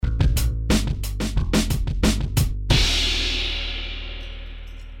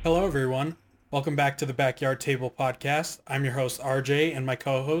Hello, everyone. Welcome back to the Backyard Table Podcast. I'm your host, RJ, and my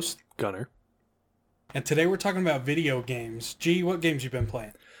co-host, Gunner. And today we're talking about video games. G, what games you been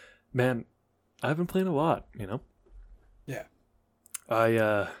playing? Man, I've been playing a lot, Yeah.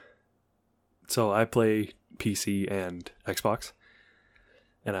 So I play PC and Xbox.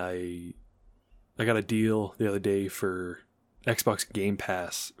 And I got a deal the other day for Xbox Game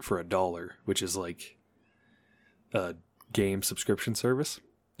Pass for $1, which is like a game subscription service.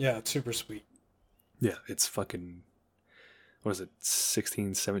 Yeah, it's super sweet. Yeah, it's fucking, what is it,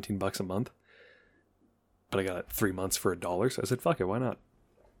 16, 17 bucks a month? But I got it 3 months for $1, so I said, fuck it, why not?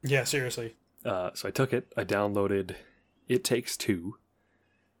 Yeah, seriously. So I took it, I downloaded It Takes Two,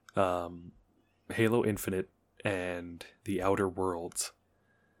 Halo Infinite, and The Outer Worlds.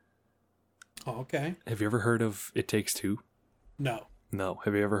 Oh, okay. Have you ever heard of It Takes Two? No. No.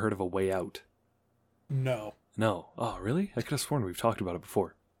 Have you ever heard of A Way Out? No. No. Oh, really? I could have sworn we've talked about it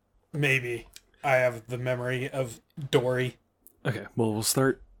before. Maybe. I have the memory of Dory. Okay, well, we'll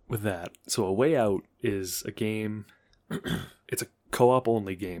start with that. So A Way Out is a game, it's a co-op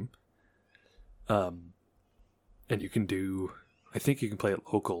only game. And you can do, I think you can play it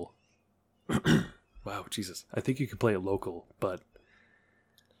local. Wow, Jesus. I think you can play it local, but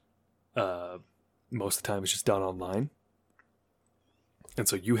most of the time it's just done online. And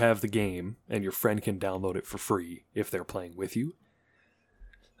so you have the game, and your friend can download it for free if they're playing with you.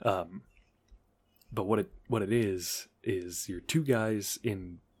 But what it is you're two guys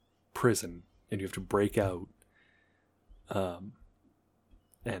in prison, and you have to break out.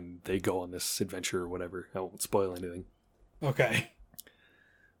 And they go on this adventure or whatever. I won't spoil anything. Okay.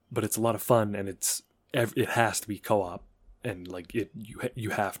 But it's a lot of fun, and it has to be co-op, and like you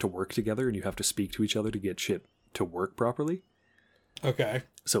have to work together, and you have to speak to each other to get shit to work properly. Okay.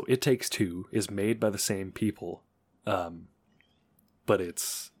 So It Takes Two is made by the same people, but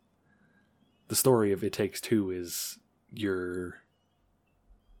it's the story of It Takes Two is you're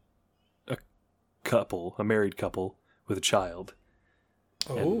a married couple with a child.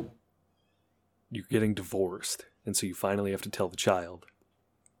 Oh. You're getting divorced, and so you finally have to tell the child.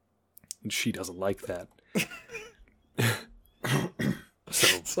 And she doesn't like that. So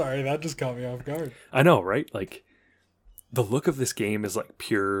Sorry, that just caught me off guard. I know, right? Like, the look of this game is like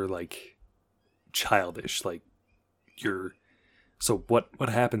pure, like, childish. Like, so what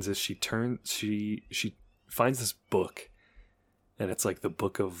happens is she finds this book, and it's like the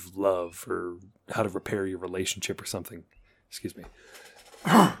book of love or how to repair your relationship or something. Excuse me.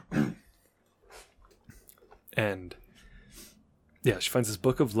 And yeah, she finds this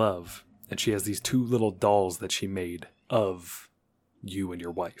book of love, and she has these two little dolls that she made of you and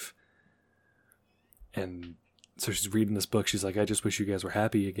your wife. And so she's reading this book. She's like, I just wish you guys were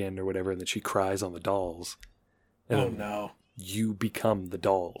happy again or whatever. And then she cries on the dolls. And Oh, no. You become the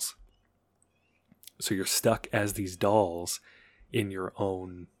dolls. So you're stuck as these dolls in your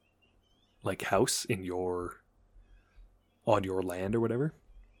own, like, house on your land or whatever.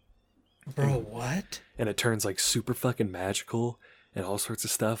 Bro, what? And it turns, like, super fucking magical and all sorts of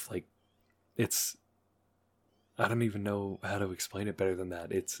stuff. Like, I don't even know how to explain it better than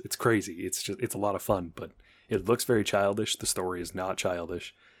that. It's crazy. It's a lot of fun, but it looks very childish. The story is not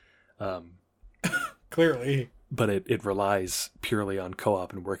childish. Clearly. But it relies purely on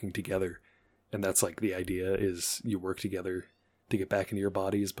co-op and working together. And that's like the idea is you work together to get back into your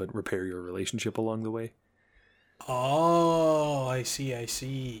bodies, but repair your relationship along the way. Oh, I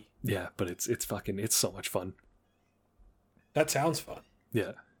see. Yeah, but it's so much fun. That sounds fun.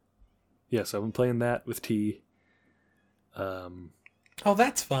 Yeah. Yeah, so I've been playing that with T. Oh,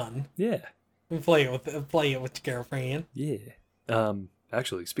 that's fun. Yeah. Play it with your girlfriend. Yeah.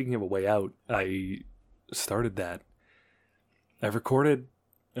 Actually, speaking of A Way Out, I started that. I recorded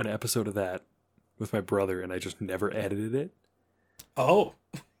an episode of that with my brother, and I just never edited it. Oh.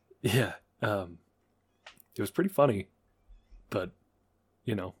 Yeah. It was pretty funny, but,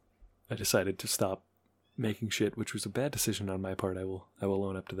 I decided to stop making shit, which was a bad decision on my part. I will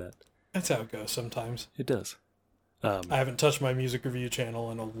own up to that. That's how it goes sometimes. It does. I haven't touched my music review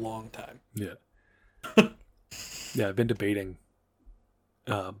channel in a long time. Yeah. Yeah, I've been debating,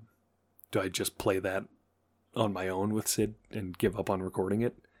 do I just play that on my own with Sid and give up on recording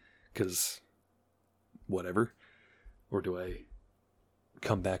it? Because whatever. Or do I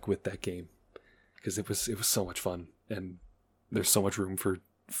come back with that game? Because it was so much fun, and there's so much room for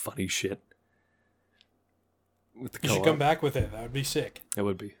funny shit. With the You co-op. should come back with it. That would be sick. It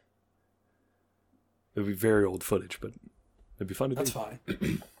would be. It would be very old footage, but it'd be fun to do. That's fine.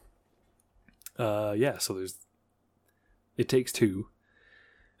 Yeah, so there's It Takes Two,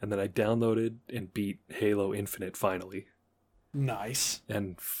 and then I downloaded and beat Halo Infinite finally. Nice.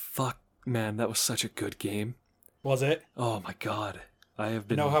 And fuck, man, that was such a good game. Was it? Oh my god. I have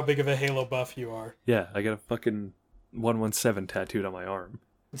been... Know how big of a Halo buff you are. Yeah, I got a fucking 117 tattooed on my arm.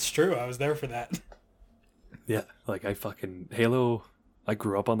 It's true. I was there for that. Yeah, like I fucking... Halo, I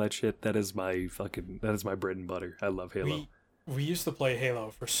grew up on that shit. That is my bread and butter. I love Halo. We used to play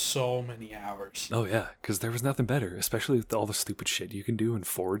Halo for so many hours. Oh yeah, because there was nothing better, especially with all the stupid shit you can do in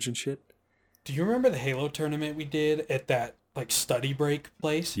Forge and shit. Do you remember the Halo tournament we did at that like study break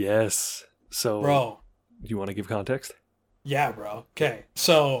place? Yes. So, Bro. You want to give context? Yeah, bro. Okay.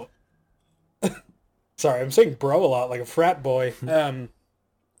 So sorry, I'm saying bro a lot like a frat boy.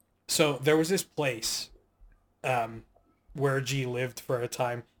 So there was this place where G lived for a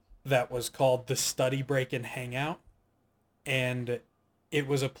time that was called the Study Break and Hangout. And it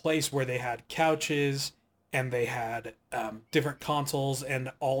was a place where they had couches and they had different consoles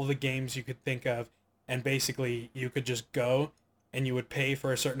and all the games you could think of. And basically you could just go and you would pay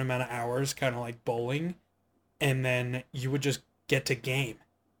for a certain amount of hours, kind of like bowling. And then you would just get to game.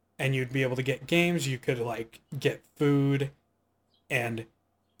 And you'd be able to get games. You could like get food. And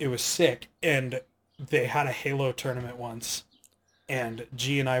it was sick. And they had a Halo tournament once. And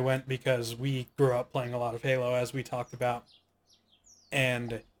G and I went because we grew up playing a lot of Halo, as we talked about.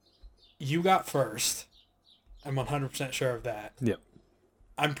 And you got first. I'm 100% sure of that. Yep.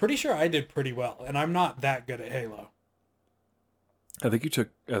 I'm pretty sure I did pretty well, and I'm not that good at Halo. I think you took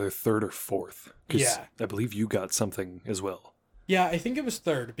either third or fourth. 'Cause Yeah. I believe you got something as well. Yeah, I think it was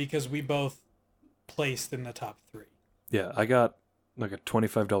third because we both placed in the top 3. Yeah, I got like a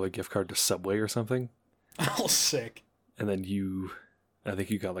 $25 gift card to Subway or something. Oh, sick. And then I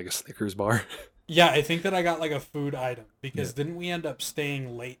think you got like a Snickers bar. Yeah, I think that I got like a food item because didn't we end up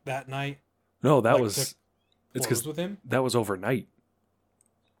staying late that night? No, that Like, was... to It's close because with him? that was overnight.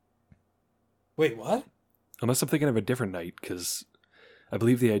 Wait, what? Unless I'm thinking of a different night, because I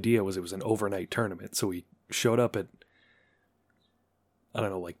believe the idea was it was an overnight tournament. So we showed up at, I don't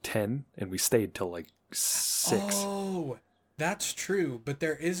know, like 10, and we stayed till like 6. Oh, that's true. But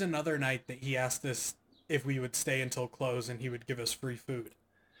there is another night that he asked us if we would stay until close and he would give us free food.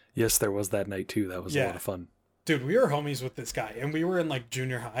 Yes, there was that night too. That was a lot of fun. Dude, we were homies with this guy, and we were in like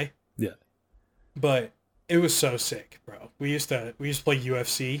junior high. Yeah. But it was so sick, bro. We used to play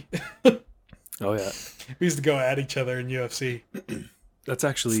UFC. Oh yeah. We used to go at each other in UFC. That's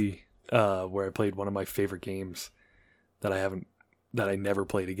actually where I played one of my favorite games that I never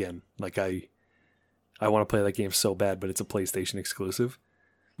played again. Like I want to play that game so bad, but it's a PlayStation exclusive.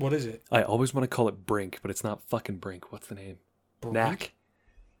 What is it? I always want to call it Brink, but it's not fucking Brink. What's the name? Brink? Knack.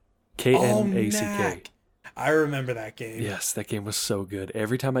 Knack. Knack. I remember that game. Yes, that game was so good.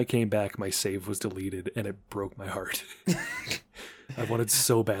 Every time I came back, my save was deleted, and it broke my heart. I wanted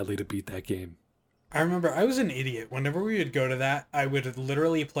so badly to beat that game. I remember I was an idiot. Whenever we would go to that, I would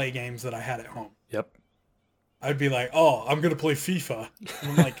literally play games that I had at home. Yep. I'd be like, "Oh, I'm gonna play FIFA."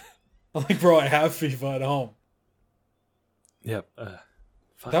 And I'm like, bro, I have FIFA at home. Yep.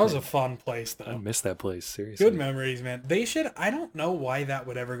 That was a fun place, though. I miss that place, seriously. Good memories, man. They should... I don't know why that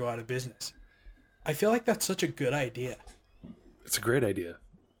would ever go out of business. I feel like that's such a good idea. It's a great idea.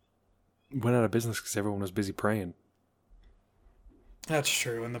 Went out of business because everyone was busy praying. That's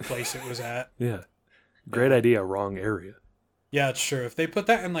true, in the place it was at. Yeah. Great idea, wrong area. Yeah, it's true. If they put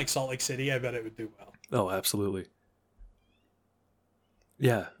that in, like, Salt Lake City, I bet it would do well. Oh, absolutely.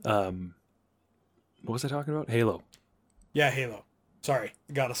 Yeah. What was I talking about? Halo. Yeah, Halo. Sorry,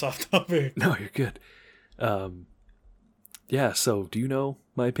 got us off topic. No, you're good. Yeah, so do you know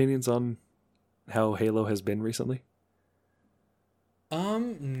my opinions on how Halo has been recently?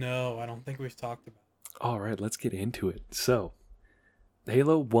 No, I don't think we've talked about it. All right, let's get into it. So,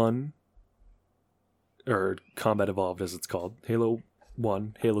 Halo 1, or Combat Evolved as it's called, Halo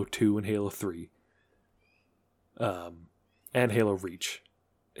 1, Halo 2, and Halo 3, and Halo Reach.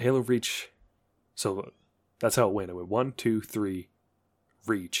 Halo Reach, so that's how it went. It went 1, 2, 3,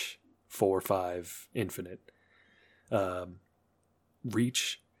 Reach, 4, 5, Infinite.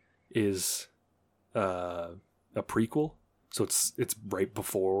 Reach is a prequel, so it's right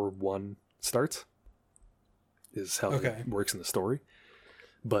before 1 starts, is how it works in the story.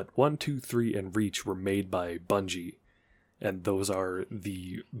 But 1, 2, 3, and Reach were made by Bungie, and those are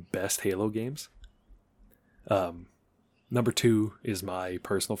the best Halo games. Number 2 is my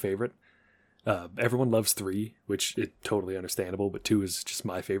personal favorite. Everyone loves 3, which is totally understandable, but 2 is just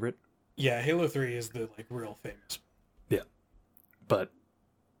my favorite. Yeah, Halo 3 is the like real famous. Yeah. But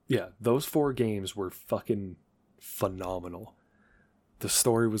yeah, those 4 games were fucking phenomenal. The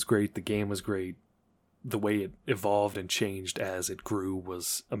story was great, the game was great. The way it evolved and changed as it grew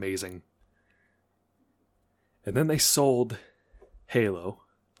was amazing. And then they sold Halo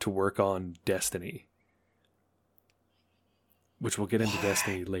to work on Destiny, which we'll get into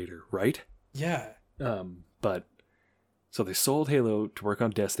Destiny later, right? Yeah. But so they sold Halo to work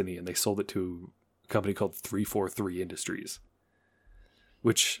on Destiny, and they sold it to a company called 343 Industries,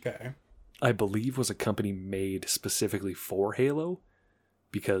 which Okay. I believe was a company made specifically for Halo,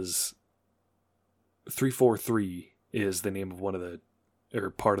 because 343 is the name of one of the, or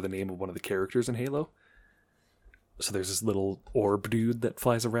part of the name of one of the characters in Halo. So there's this little orb dude that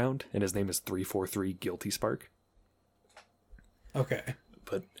flies around, and his name is 343 Guilty Spark. Okay.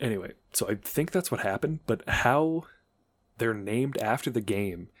 But anyway, so I think that's what happened, but how they're named after the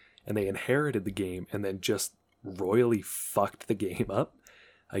game, and they inherited the game, and then just royally fucked the game up,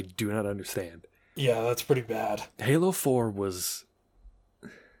 I do not understand. Yeah, that's pretty bad. Halo 4 was...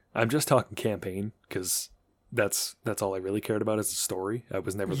 I'm just talking campaign, because that's all I really cared about as the story. I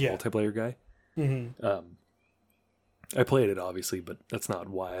was never the multiplayer guy. Mm-hmm. I played it, obviously, but that's not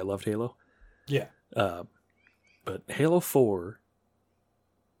why I loved Halo. Yeah. But Halo 4,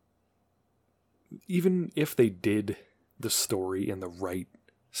 even if they did the story in the right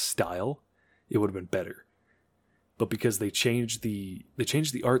style, it would have been better. But because they changed the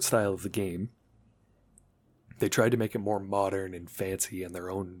art style of the game, they tried to make it more modern and fancy in their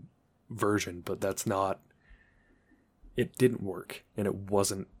own version, but it didn't work, and it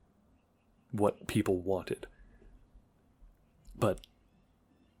wasn't what people wanted. But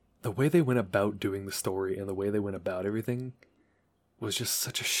the way they went about doing the story and the way they went about everything was just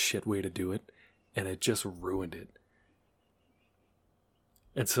such a shit way to do it, and it just ruined it.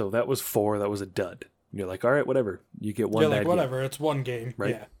 And so that was 4, that was a dud. And you're like, all right, whatever. You get one bad whatever, game. it's one game.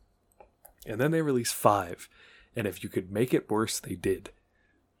 Right? Yeah. And then they released 5, and if you could make it worse, they did.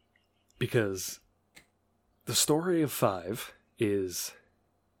 Because the story of 5 is...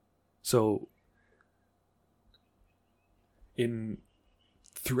 So...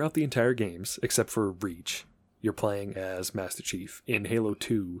 Throughout the entire games, except for Reach, you're playing as Master Chief. In Halo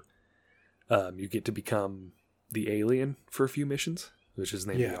 2, you get to become the alien for a few missions, which is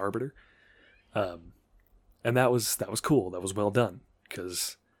named the Arbiter. And that was cool. That was well done,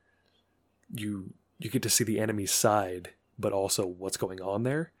 because you get to see the enemy's side, but also what's going on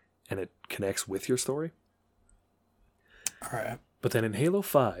there, and it connects with your story. All right. But then in Halo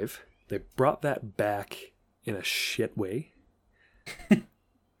 5, they brought that back in a shit way.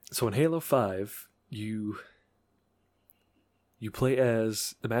 So in Halo 5, you play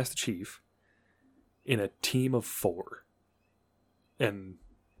as the Master Chief in a team of 4. And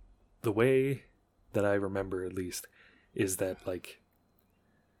the way that I remember, at least, is that, like,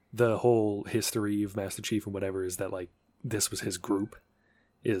 the whole history of Master Chief and whatever is that, like, this was his group.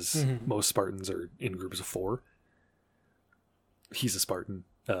 Most Spartans are in groups of 4. He's a Spartan.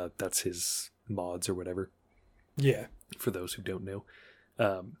 That's his mods or whatever. Yeah. For those who don't know.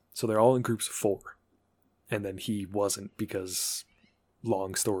 So they're all in groups of 4. And then he wasn't, because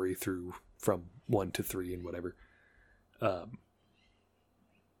long story through from 1 to 3 and whatever.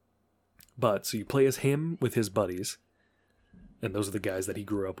 But so you play as him with his buddies. And those are the guys that he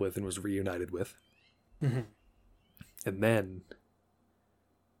grew up with and was reunited with. Mm-hmm. And then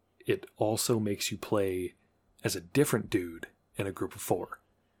it also makes you play as a different dude in a group of 4.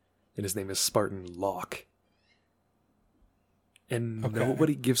 And his name is Spartan Locke. And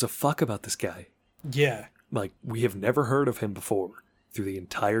nobody gives a fuck about this guy. Yeah. Like, we have never heard of him before through the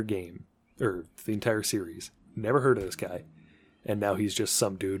entire game, or the entire series. Never heard of this guy. And now he's just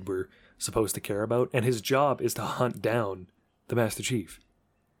some dude we're supposed to care about. And his job is to hunt down the Master Chief.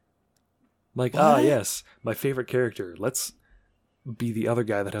 Like, yes, my favorite character. Let's be the other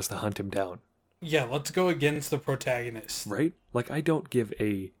guy that has to hunt him down. Yeah, let's go against the protagonist. Right? Like, I don't give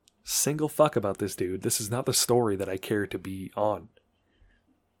a single fuck about this dude. This is not the story that I care to be on.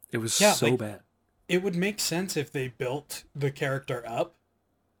 It was so bad. It would make sense if they built the character up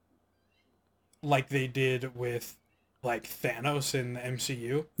like they did with, like, Thanos in the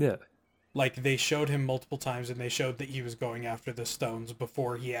MCU. Yeah. Like, they showed him multiple times, and they showed that he was going after the stones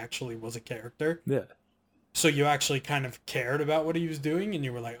before he actually was a character. Yeah. So you actually kind of cared about what he was doing, and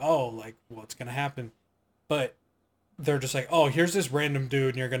you were like, oh, like, what's going to happen? But they're just like, oh, here's this random dude,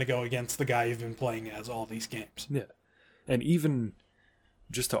 and you're going to go against the guy you've been playing as all these games. Yeah. And even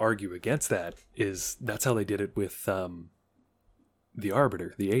just to argue against that is that's how they did it with the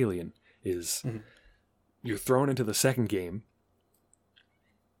Arbiter, the alien, is you're thrown into the second game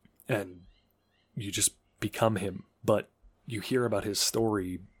and you just become him, but you hear about his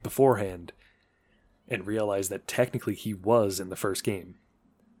story beforehand and realize that technically he was in the first game.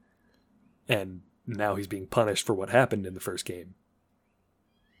 And now he's being punished for what happened in the first game.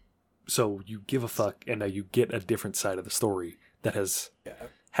 So you give a fuck, and now you get a different side of the story that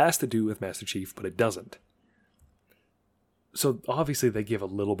has to do with Master Chief, but it doesn't. So obviously they give a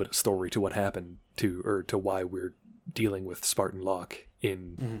little bit of story to what happened to why we're dealing with Spartan Locke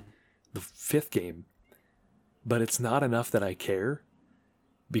in the 5th game, but it's not enough that I care,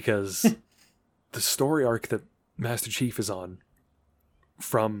 because the story arc that Master Chief is on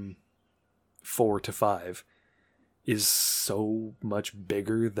from 4 to 5 is so much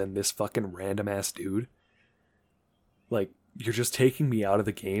bigger than this fucking random ass dude. Like, you're just taking me out of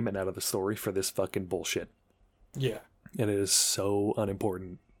the game and out of the story for this fucking bullshit. Yeah. And it is so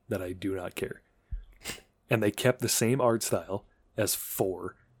unimportant that I do not care. And they kept the same art style as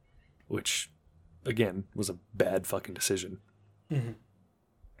 4, which, again, was a bad fucking decision.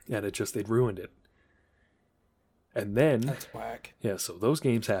 Mm-hmm. And it ruined it. And then... That's whack. Yeah, so those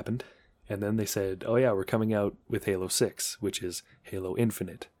games happened. And then they said, oh yeah, we're coming out with Halo 6, which is Halo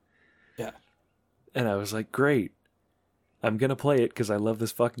Infinite. Yeah. And I was like, great. I'm going to play it because I love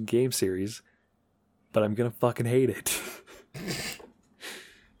this fucking game series, but I'm going to fucking hate it.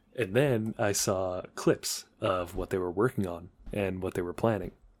 And then I saw clips of what they were working on and what they were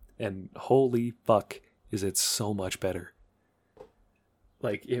planning. And holy fuck, is it so much better.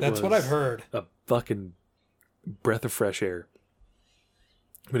 Like, That's what I've heard. A fucking breath of fresh air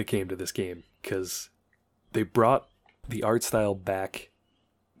when it came to this game, because they brought the art style back,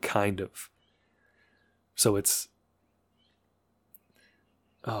 kind of. So it's...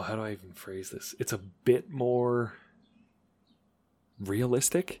 Oh, how do I even phrase this? It's a bit more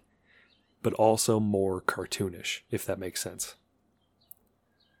realistic, but also more cartoonish, if that makes sense.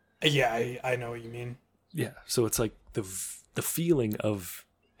 Yeah, I know what you mean. Yeah, so it's like the feeling of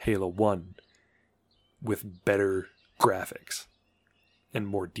Halo 1 with better graphics and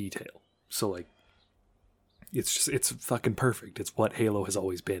more detail. So like, it's fucking perfect. It's what Halo has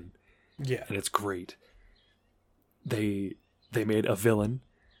always been. Yeah. And it's great. They made a villain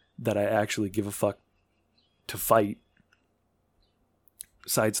that I actually give a fuck to fight.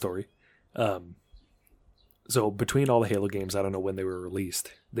 Side story. So between all the Halo games, I don't know when they were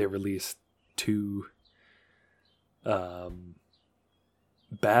released. They released 2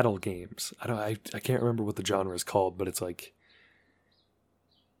 battle games. I can't remember what the genre is called, but it's like,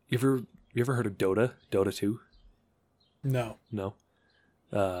 you ever heard of Dota? Dota 2? No. No.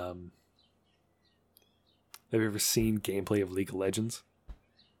 Have you ever seen gameplay of League of Legends?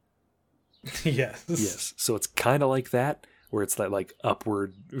 Yes. Yes. So it's kind of like that, where it's that like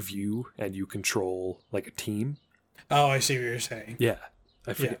upward view and you control like a team. Oh, I see what you're saying. Yeah.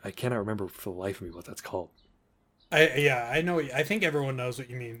 I forget. Yeah. I cannot remember for the life of me what that's called. I know. I think everyone knows what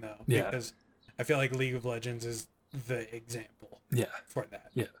you mean though. Yeah. Because I feel like League of Legends is the example. Yeah. For that.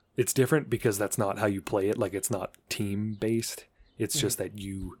 Yeah. It's different because that's not how you play it. Like, it's not team based. It's just that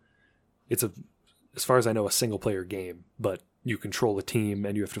it's as far as I know, a single player game, but you control a team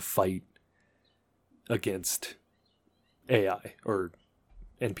and you have to fight against AI or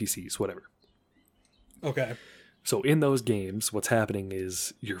NPCs, whatever. Okay. So in those games, what's happening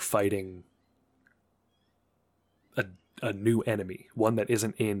is you're fighting a new enemy, one that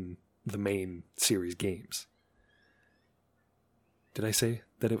isn't in the main series games. Did I say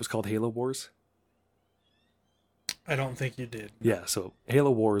that it was called Halo Wars? I don't think you did. Yeah, so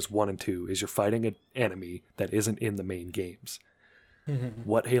Halo Wars 1 and 2 is you're fighting an enemy that isn't in the main games. Mm-hmm.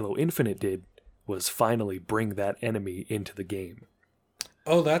 What Halo Infinite did was finally bring that enemy into the game.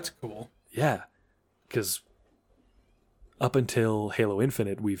 Oh, that's cool. Yeah, because up until Halo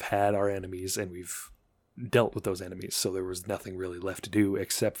Infinite, we've had our enemies and we've dealt with those enemies, so there was nothing really left to do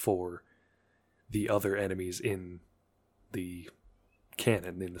except for the other enemies in the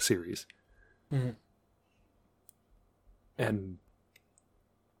canon, in the series. Mm-hmm. And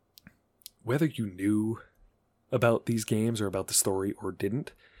whether you knew about these games or about the story or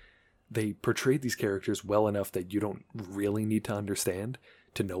didn't, they portrayed these characters well enough that you don't really need to understand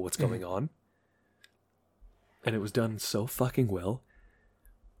to know what's going on. And it was done so fucking well.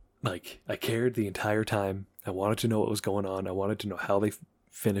 Like, I cared the entire time. I wanted to know what was going on. I wanted to know how they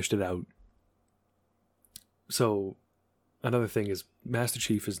finished it out. So, another thing is, Master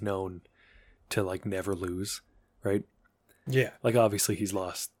Chief is known to, like, never lose, right? Yeah. Like, obviously he's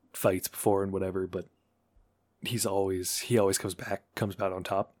lost fights before and whatever, but he always comes out on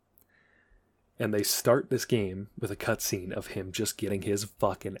top. And they start this game with a cutscene of him just getting his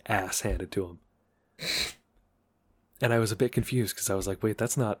fucking ass handed to him. And I was a bit confused because I was like, wait,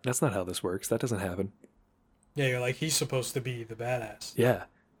 that's not how this works. That doesn't happen. Yeah, you're like, he's supposed to be the badass. Yeah.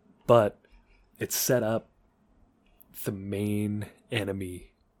 But it's set up the main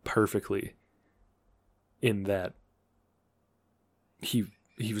enemy perfectly in that he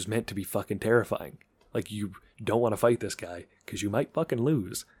was meant to be fucking terrifying. Like, you don't want to fight this guy because you might fucking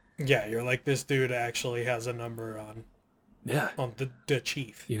lose. Yeah, you're like, this dude actually has a number Yeah. on the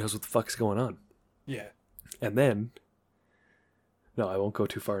chief. He knows what the fuck's going on. Yeah. And then, no, I won't go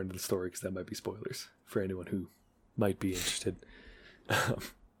too far into the story because that might be spoilers for anyone who might be interested.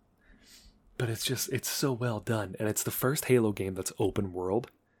 But it's so well done. And it's the first Halo game that's open world.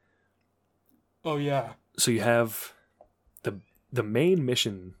 Oh, yeah. So you have the main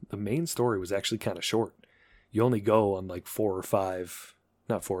mission, the main story was actually kind of short. You only go on like 4 or 5,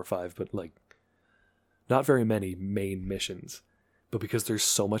 not 4 or 5, but like not very many main missions. But because there's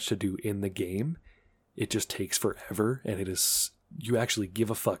so much to do in the game, it just takes forever, and you actually give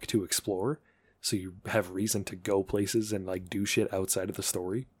a fuck to explore, so you have reason to go places and like do shit outside of the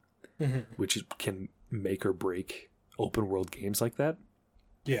story, which can make or break open world games like that.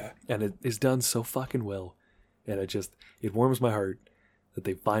 Yeah. And it is done so fucking well. And it warms my heart that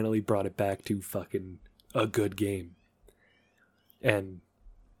they finally brought it back to fucking a good game. And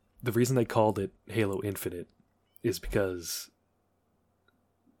the reason they called it Halo Infinite is because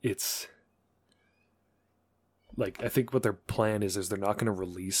it's like, I think what their plan is they're not going to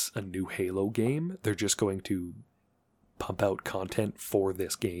release a new Halo game. They're just going to pump out content for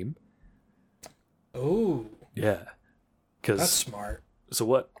this game. Oh. Yeah. That's smart. So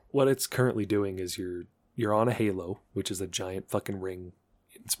what it's currently doing is you're on a Halo, which is a giant fucking ring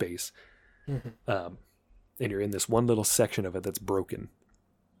in space. And you're in this one little section of it that's broken.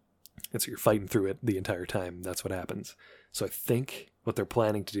 And so you're fighting through it the entire time. That's what happens. So I think what they're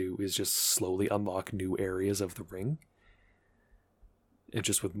planning to do is just slowly unlock new areas of the ring. And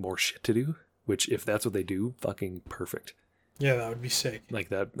just with more shit to do. Which, if that's what they do, fucking perfect. Yeah, that would be sick. Like,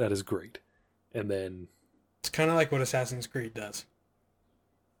 that is great. And then... It's kind of like what Assassin's Creed does.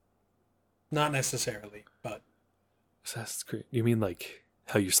 Not necessarily, but... Assassin's Creed? You mean like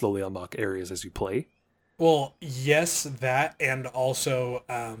how you slowly unlock areas as you play? Well, yes, that, and also,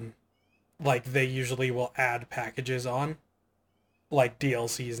 like, they usually will add packages on, like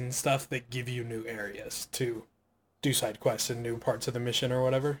DLCs and stuff that give you new areas to do side quests and new parts of the mission or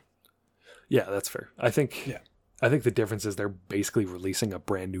whatever. Yeah, that's fair. I think the difference is they're basically releasing a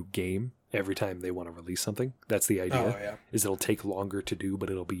brand new game every time they want to release something. That's the idea. Oh, yeah. Is it'll take longer to do,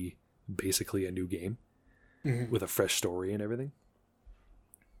 but it'll be basically a new game with a fresh story and everything.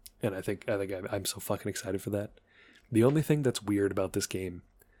 And I think I'm so fucking excited for that. The only thing that's weird about this game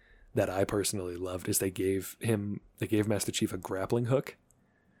that I personally loved is they gave Master Chief a grappling hook.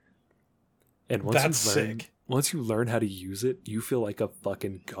 And once you learn how to use it, you feel like a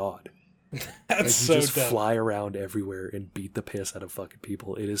fucking god. That's like, so you just dope. fly around everywhere and beat the piss out of fucking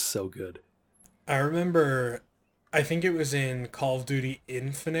people. It is so good. I remember, I think it was in Call of Duty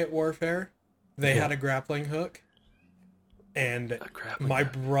Infinite Warfare. They had a grappling hook. And my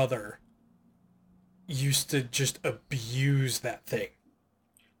brother used to just abuse that thing.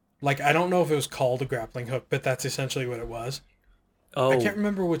 Like, I don't know if it was called a grappling hook, but that's essentially what it was. Oh, I can't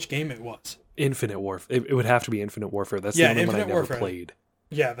remember which game it was. Infinite Warfare. It would have to be Infinite Warfare. That's the only one I never played.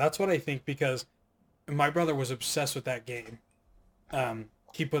 Yeah, that's what I think, because my brother was obsessed with that game.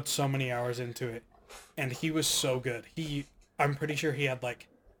 He put so many hours into it, and he was so good. I'm pretty sure he had like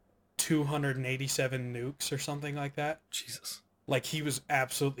 287 nukes or something like that. Jesus. Like, he was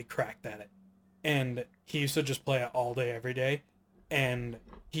absolutely cracked at it. And he used to just play it all day, every day. And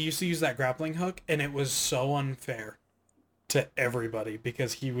he used to use that grappling hook, and it was so unfair to everybody,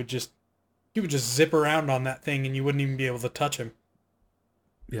 because he would just zip around on that thing and you wouldn't even be able to touch him.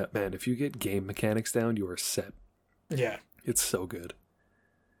 Yeah, man, if you get game mechanics down, you are set. Yeah. It's so good.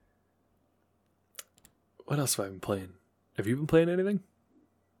 What else have I been playing? Have you been playing anything?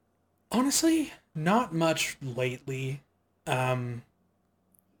 Honestly, not much lately. I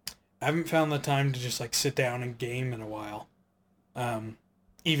haven't found the time to just like sit down and game in a while.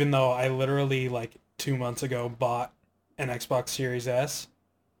 Even though I literally like 2 months ago bought an Xbox Series S.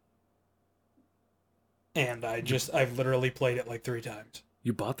 And I've literally played it like 3 times.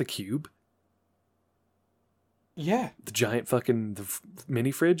 You bought the Cube? Yeah. The giant fucking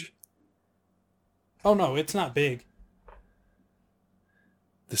mini fridge? Oh no, it's not big.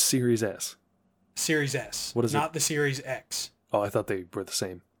 The Series S. Series S. What is it? Not the Series X. Oh, I thought they were the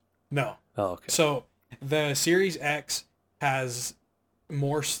same. No. Oh, okay. So the Series X has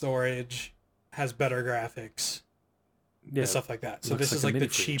more storage, has better graphics, and stuff like that. So this is like the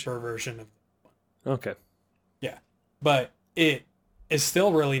cheaper version of. Okay. Yeah, but it is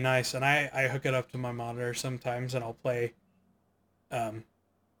still really nice, and I hook it up to my monitor sometimes, and I'll play. I'm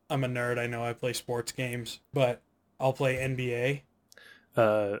a nerd. I know I play sports games, but I'll play NBA.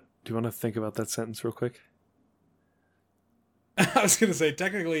 Do you want to think about that sentence real quick? I was gonna say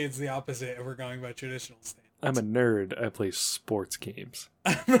technically it's the opposite if we're going by traditional standards. I'm a nerd. I play sports games.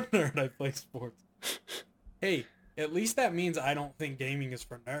 I'm a nerd. I play sports. Hey, at least that means I don't think gaming is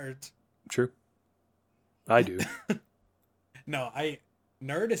for nerds. True. I do. No,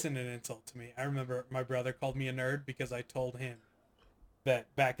 nerd isn't an insult to me. I remember my brother called me a nerd because I told him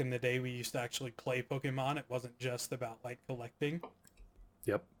that back in the day we used to actually play Pokemon. It wasn't just about like collecting.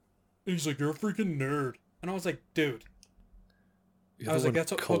 Yep. He's like, you're a freaking nerd. And I was like, dude. You're I was the like, one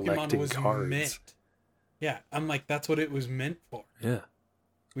that's what Pokemon collecting was cards. meant. Yeah, I'm like, that's what it was meant for. Yeah.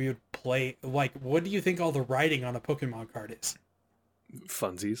 We would play, like, what do you think all the writing on a Pokemon card is?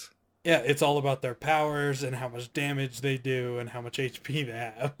 Funsies. Yeah, it's all about their powers and how much damage they do and how much HP they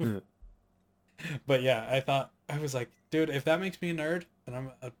have. Yeah. But yeah, I was like, dude, if that makes me a nerd, then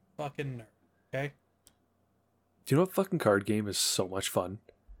I'm a fucking nerd, okay? Do you know what fucking card game is so much fun?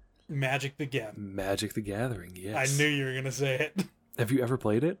 Magic the Gathering. Magic the Gathering, yes. I knew you were going to say it. Have you ever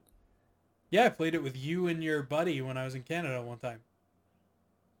played it? Yeah, I played it with you and your buddy when I was in Canada one time.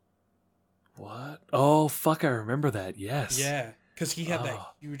 What? Oh, fuck, I remember that, yes. Yeah, because he had that Oh.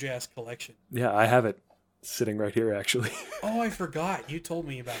 huge-ass collection. Yeah, I have it sitting right here, actually. Oh, I forgot. You told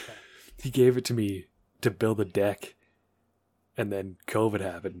me about that. He gave it to me to build a deck, and then COVID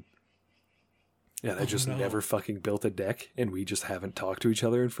happened. And I Oh, just no. never fucking built a deck, and we just haven't talked to each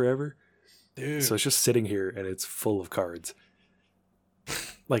other in forever. Dude. So it's just sitting here, and it's full of cards.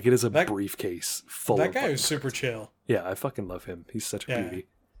 Like, it is a That- briefcase full that of guy fucking was super cards. chill. Yeah, I fucking love him. He's such a Yeah. beauty.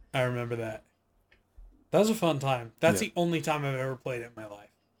 I remember that. That was a fun time. That's Yeah. the only time I've ever played it in my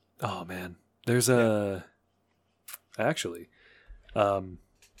life. Oh, man. There's a... Actually,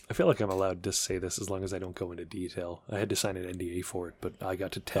 I feel like I'm allowed to say this as long as I don't go into detail. I had to sign an NDA for it, but I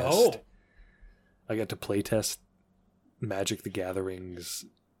got to test. Oh, I got to play test Magic the Gathering's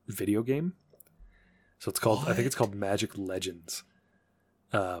video game. So it's called, I think it's called Magic Legends.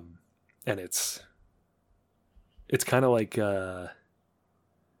 And it's kind of like, so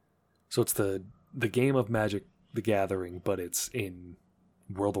it's the game of Magic the Gathering, but it's in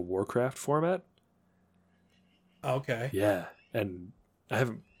World of Warcraft format. okay. Yeah. And I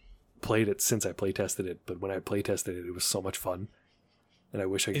haven't played it since I play tested it, but when I play tested it, it was so much fun. And I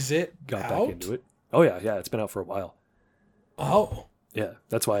wish I Is it got out? back into it. Oh yeah, it's been out for a while. Oh, Yeah,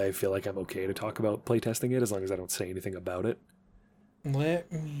 that's why I feel like I'm okay to talk about playtesting it as long as I don't say anything about it.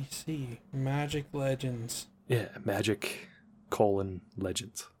 let me see. Magic Legends. Yeah, Magic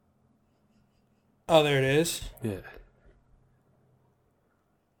Legends. Oh, there it is. Yeah.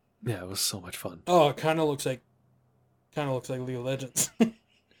 Yeah, it was so much fun. Oh, it kind of looks like League of Legends.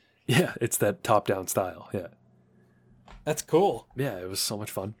 Yeah, it's that top-down style. Yeah. That's cool. Yeah, it was so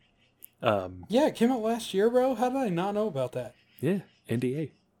much fun. Yeah, it came out last year, bro. How did I not know about that? Yeah,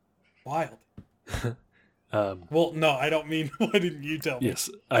 NDA. Wild. Well, no, I don't mean why didn't you tell me? Yes,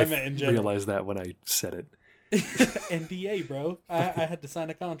 I I meant in general. realized that when I said it. NDA, bro. I had to sign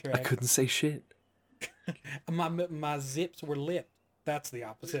a I contract. couldn't say shit. My zips were lipped. That's the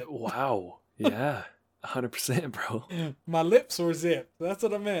opposite. Wow. Yeah, 100%, bro. My lips were zipped. That's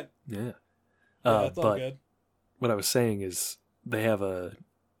what I meant. Yeah. Yeah, that's all but good. what I was saying is they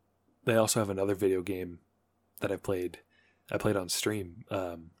also have another video game that I played on stream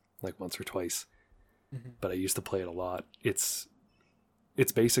like once or twice, but I used to play it a lot. It's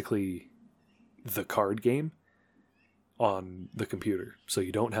basically the card game on the computer, so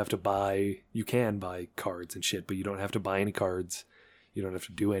you don't have to you can buy cards and shit, but you don't have to buy any cards. You don't have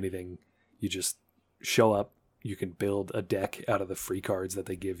to do anything. You just show up. You can build a deck out of the free cards that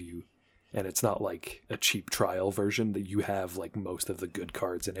they give you. And it's not like a cheap trial version that you have like most of the good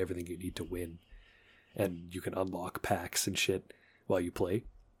cards and everything you need to win. And you can unlock packs and shit while you play.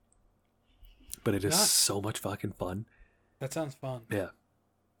 But it is so much fucking fun. That sounds fun. Yeah.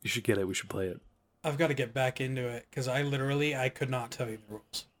 You should get it. We should play it. I've got to get back into it because I could not tell you the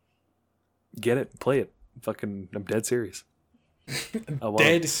rules. Get it. Play it. Fucking, I'm dead serious.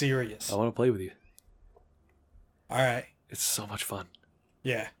 Dead serious. I want to play with you. All right. It's so much fun.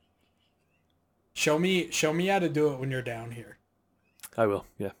 Yeah. Show me how to do it when you're down here, I will.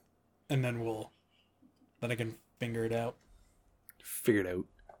 Yeah. and then I can figure it out. Figure it out.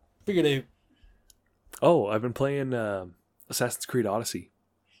 Figure it out. Oh, I've been playing Assassin's Creed Odyssey.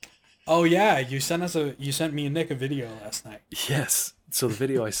 Oh yeah, you sent me and Nick a video last night. Yes. So the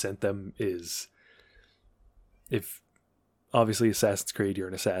video I sent them is, if obviously Assassin's Creed, you're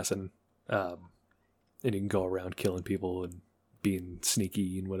an assassin, and you can go around killing people and being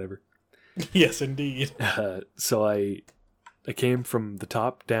sneaky and whatever. Yes, indeed. So I came from the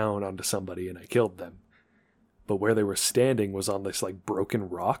top down onto somebody and I killed them. But where they were standing was on this like broken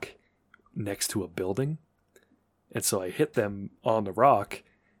rock next to a building. And so I hit them on the rock,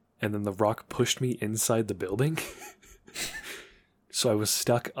 and then the rock pushed me inside the building. So I was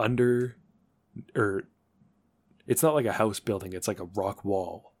stuck under, or it's not like a house building, it's like a rock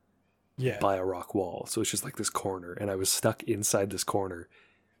wall. Yeah. By a rock wall. So it's just like this corner, and I was stuck inside this corner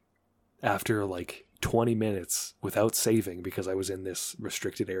after like 20 minutes without saving because I was in this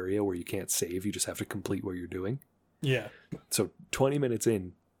restricted area where you can't save, you just have to complete what you're doing. Yeah. So 20 minutes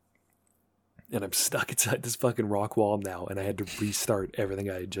in, and I'm stuck inside this fucking rock wall now, and I had to restart everything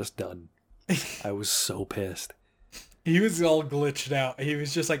I had just done. I was so pissed. He was all glitched out. He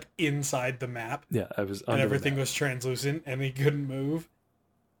was just like inside the map. Yeah, I was under and everything the map. was translucent and he couldn't move.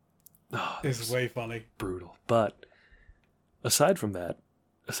 Oh, It's way funny. brutal. But aside from that,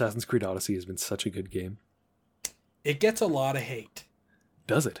 Assassin's Creed Odyssey has been such a good game. It gets a lot of hate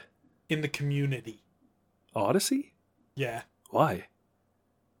Does it? in the community. Odyssey? Yeah. Why?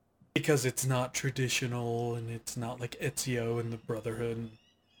 Because it's not traditional and it's not like Ezio and the Brotherhood. And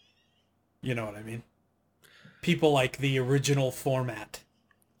you know what I mean? People like the original format.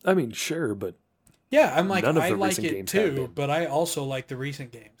 I mean, sure, but Yeah, I'm like, none of I the like recent it games have too, been. but I also like the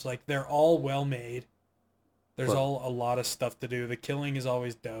recent games. Like, they're all well made. There's Well- all a lot of stuff to do. The killing is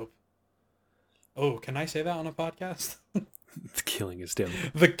always dope. Oh, can I say that on a podcast? the killing is dope.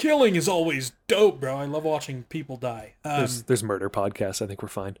 The killing is always dope, bro. I love watching people die. There's murder podcasts. I think we're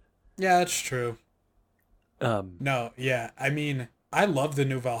fine. Yeah, that's true. Um, No, yeah. I mean, I love the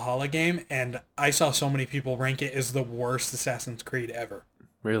new Valhalla game, and I saw so many people rank it as the worst Assassin's Creed ever.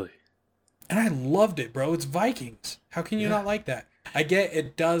 really? And I loved it, bro. It's Vikings. How can you Yeah. not like that? I get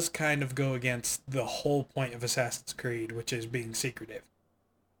it does kind of go against the whole point of Assassin's Creed, which is being secretive.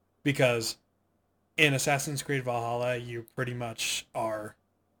 Because in Assassin's Creed Valhalla, you pretty much are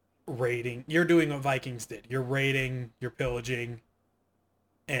raiding. You're doing what Vikings did. You're raiding, you're pillaging,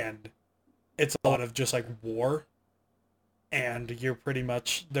 and it's a lot of just like war. And you're pretty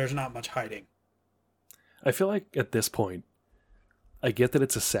much, there's not much hiding. I feel like at this point, I get that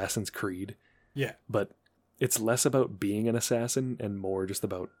it's Assassin's Creed, Yeah. but it's less about being an assassin and more just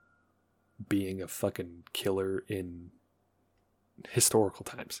about being a fucking killer in historical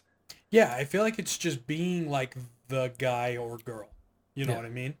times. Yeah, I feel like it's just being like the guy or girl. You know Yeah. what I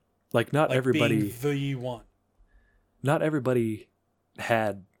mean? Like not Like everybody being the one. not everybody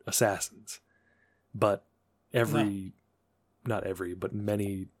had assassins, but not every, but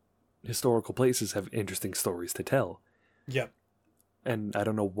many historical places have interesting stories to tell. Yep. And I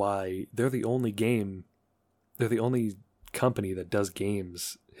don't know why they're the only company that does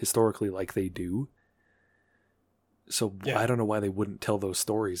games historically like they do. So Yeah. I don't know why they wouldn't tell those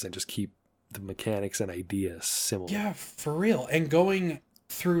stories and just keep the mechanics and ideas similar. Yeah, for real. And going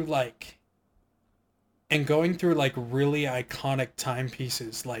through like really iconic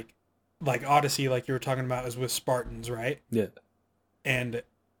timepieces like Odyssey, like you were talking about, is with Spartans, right? Yeah. And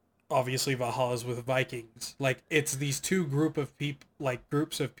obviously Valhalla's with Vikings. Like, it's these two groups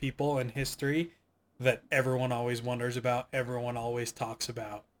of people in history that everyone always wonders about, everyone always talks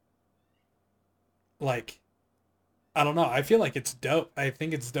about. Like, I don't know. I feel like it's dope. I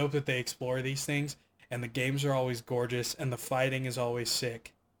think it's dope that they explore these things, and the games are always gorgeous, and the fighting is always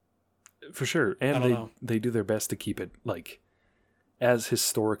sick. For sure. I And don't know. they do their best to keep it like as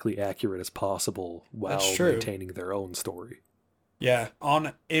historically accurate as possible while That's true. maintaining their own story. Yeah,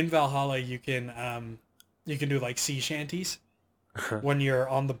 in Valhalla you can do like sea shanties when you're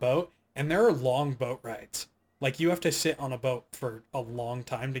on the boat, and there are long boat rides. Like, you have to sit on a boat for a long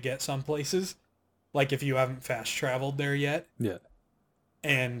time to get some places, like if you haven't fast traveled there yet. Yeah.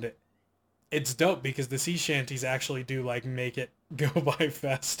 And it's dope because the sea shanties actually do like make it go by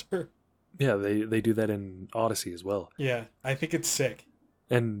faster. Yeah, they do that in Odyssey as well. Yeah, I think it's sick.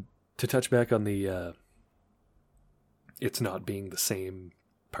 And to touch back on the it's not being the same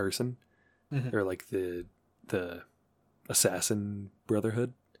person, Mhm. or like the assassin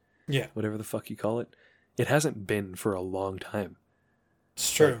brotherhood, Yeah, whatever the fuck you call it. It hasn't been for a long time.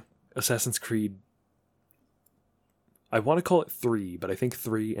 it's true. Assassin's Creed, I want to call it 3, but I think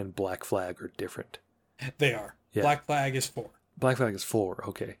 3 and Black Flag are different. They are. Yeah. Black Flag is 4. Black Flag is 4,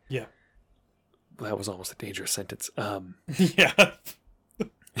 okay. Yeah. That was almost a dangerous sentence. Yeah.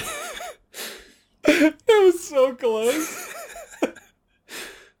 It was so close.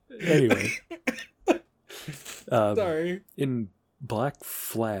 Anyway. Sorry. In Black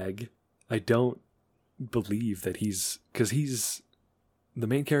Flag, I don't believe that because the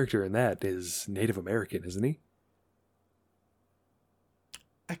main character in that is Native American, isn't he?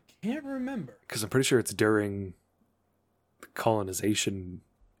 I can't remember. Because I'm pretty sure it's during the colonization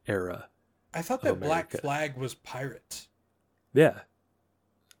era. I thought Of that Black America. Flag was pirates. Yeah.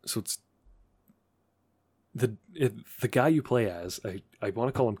 So it's the guy you play as, I want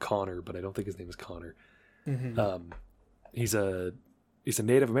to call him Connor, but I don't think his name is Connor. Mm-hmm. He's a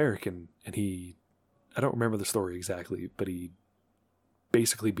Native American, and I don't remember the story exactly, but he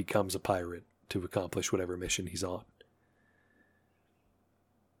basically becomes a pirate to accomplish whatever mission he's on.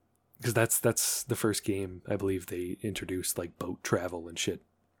 Because that's the first game I believe they introduced like boat travel and shit,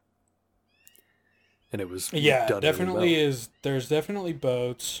 and it was done definitely really well. is. There's definitely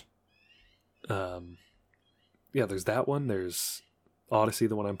boats. Yeah, there's that one. There's Odyssey,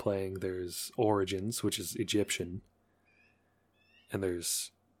 the one I'm playing. There's Origins, which is Egyptian, and there's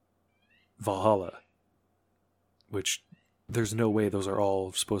Valhalla, which there's no way those are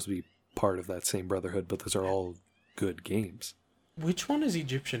all supposed to be part of that same brotherhood, but those are all good games. Which one is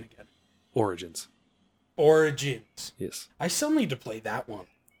Egyptian again? Origins. Origins. Yes. I still need to play that one.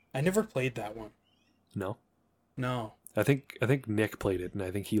 I never played that one. No. No. I think Nick played it, and I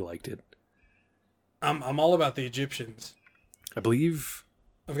think he liked it. I'm all about the Egyptians. I believe.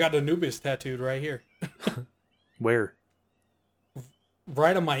 I've got Anubis tattooed right here. Where?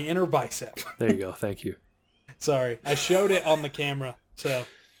 Right on my inner bicep. There you go. Thank you. Sorry, I showed it on the camera, so.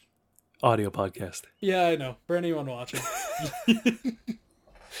 Audio podcast. Yeah, I know. For anyone watching.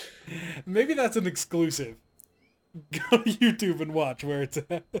 Maybe that's an exclusive. Go to YouTube and watch where it's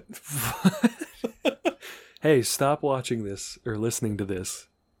at. Hey, stop watching this or listening to this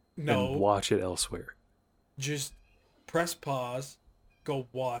No. and watch it elsewhere. Just press pause, go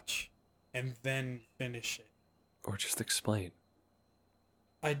watch, and then finish it. Or just explain.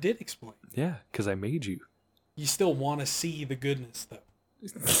 I did explain. Yeah, because I made you. You still want to see the goodness, though.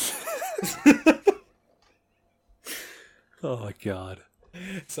 Oh, my God.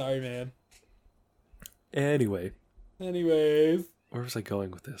 Sorry, man. Anyway, Anyways, where was I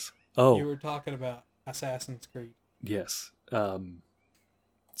going with this? you Oh, were talking about Assassin's Creed. yes.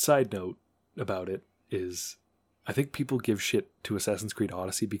 Side note about it is I think people give shit to Assassin's Creed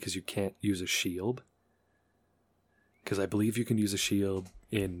Odyssey because you can't use a shield. Because I believe you can use a shield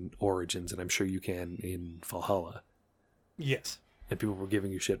in Origins, and I'm sure you can in Valhalla. Yes. And people were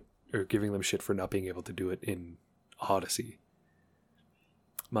giving you shit, or giving them shit for not being able to do it in Odyssey.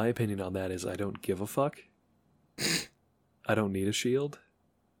 My opinion on that is I don't give a fuck. I don't need a shield.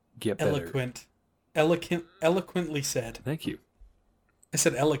 Get better. Eloquently said. Thank you. I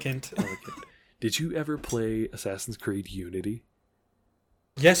said elegant. Elegant. Did you ever play Assassin's Creed Unity?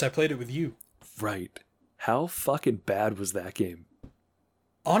 Yes, I played it with you. Right. How fucking bad was that game?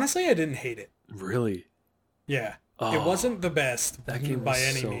 Honestly, I didn't hate it. Really? Yeah. Oh, It wasn't the best that game by was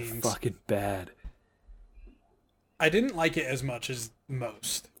any so means. fucking bad. I didn't like it as much as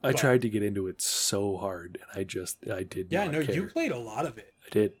most. I but- tried to get into it so hard, and I did Yeah, not no, care. you played a lot of it. I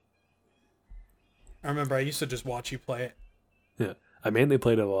did. I remember I used to just watch you play it. Yeah. I mainly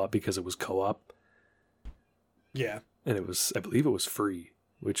played it a lot because it was co-op, Yeah. and I believe it was free,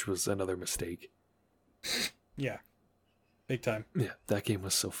 which was another mistake. Yeah. Big time. Yeah, that game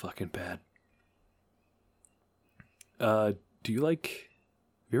was so fucking bad. Have you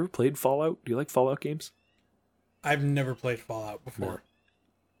ever played Fallout? Do you like Fallout games? I've never played Fallout before. No.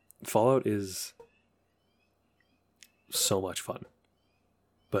 Fallout is so much fun.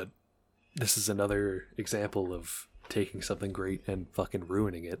 But this is another example of taking something great and fucking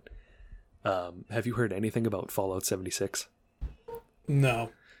ruining it. Have you heard anything about Fallout 76?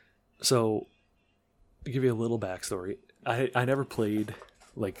 No. So, to give you a little backstory, I never played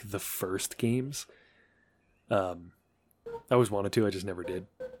like the first games. I always wanted to, I just never did.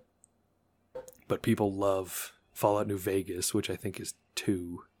 But people love Fallout New Vegas, which I think is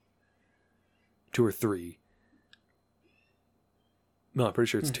 2 or 3. No, I'm pretty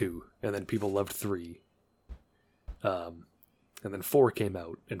sure it's 2. And then people loved 3. And then 4 came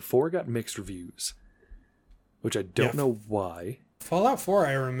out, and 4 got mixed reviews, which I don't know why. Fallout 4,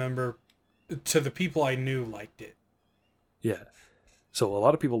 I remember, to the people I knew liked it. Yeah. So a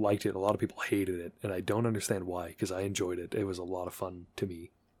lot of people liked it, a lot of people hated it, and I don't understand why, because I enjoyed it. It was a lot of fun to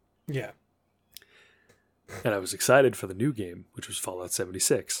me. Yeah. And I was excited for the new game, which was Fallout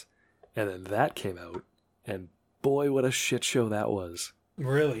 76. And then that came out, and boy, what a shit show that was.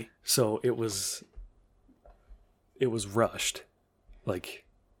 Really? So it was rushed. Like,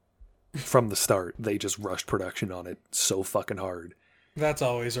 from the start, they just rushed production on it so fucking hard. That's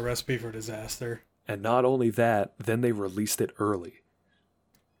always a recipe for disaster. And not only that, then they released it early.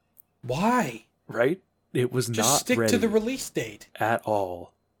 Why? Right? It was Just not stick ready to the release date. at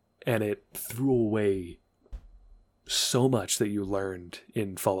all. And it threw away so much that you learned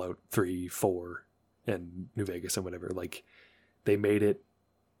in Fallout 3, 4, and New Vegas and whatever. Like, they made it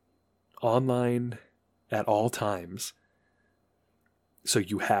online at all times. So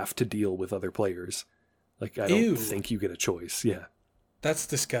you have to deal with other players. Like, I Ew. don't think you get a choice. Yeah. That's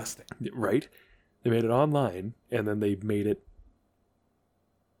disgusting. Right? They made it online, and then they made it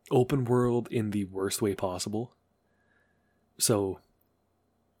open world in the worst way possible. So,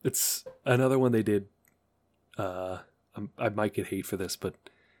 it's another one they did. I might get hate for this, but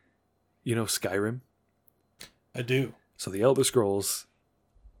you know Skyrim? I do. So the Elder Scrolls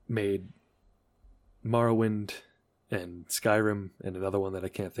made Morrowind and Skyrim and another one that I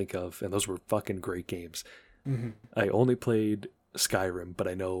can't think of, and those were fucking great games. Mm-hmm. I only played Skyrim, but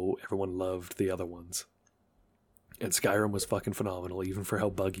I know everyone loved the other ones. And Skyrim was fucking phenomenal, even for how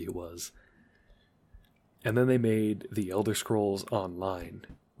buggy it was. And then they made the Elder Scrolls Online,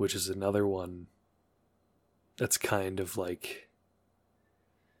 which is another one that's kind of like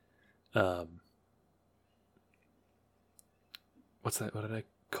what's that? What did I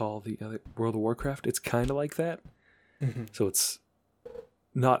call the other World of Warcraft? It's kind of like that. Mm-hmm. So it's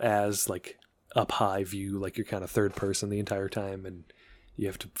not as like up high view, like you're kind of third person the entire time, and you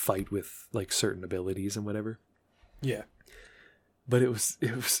have to fight with like certain abilities and whatever. Yeah. But it was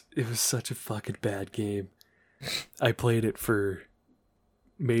such a fucking bad game. I played it for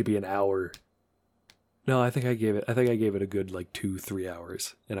maybe an hour. No, I think I gave it a good like 2-3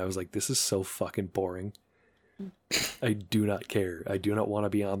 hours, and I was like, this is so fucking boring. I do not care. I do not want to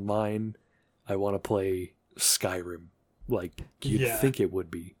be online. I want to play Skyrim like you'd think it would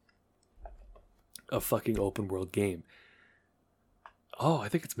be. A fucking open world game. Oh, I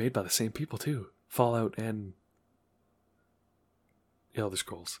think it's made by the same people too. Fallout and Elder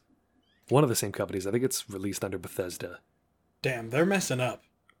Scrolls. One of the same companies. I think it's released under Bethesda. Damn, they're messing up.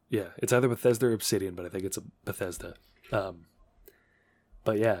 Yeah, it's either Bethesda or Obsidian, but I think it's a Bethesda.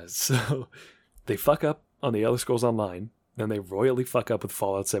 But yeah, so they fuck up on the Elder Scrolls Online, then they royally fuck up with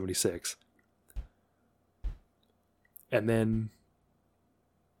Fallout 76. And then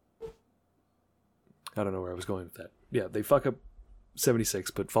I don't know where I was going with that. Yeah, they fuck up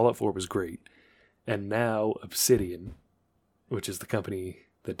 76, but Fallout 4 was great. And now Obsidian, which is the company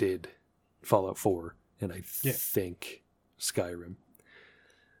that did Fallout 4, and I think Skyrim.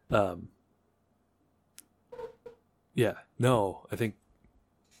 Yeah, no, I think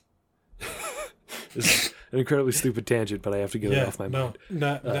this is an incredibly stupid tangent, but I have to get it off my mind.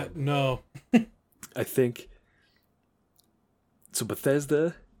 No. I think so.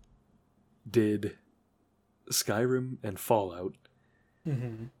 Bethesda did Skyrim and Fallout,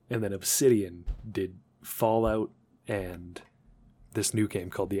 Mm-hmm. and then Obsidian did Fallout and this new game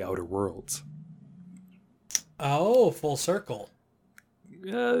called The Outer Worlds. Oh, full circle.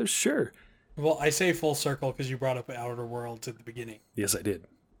 Sure. Well, I say full circle because you brought up Outer Worlds at the beginning. Yes, I did.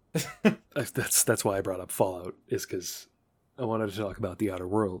 That's why I brought up Fallout, is because I wanted to talk about The Outer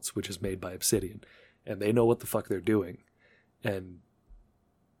Worlds, which is made by Obsidian, and they know what the fuck they're doing. And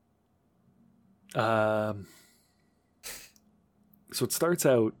so it starts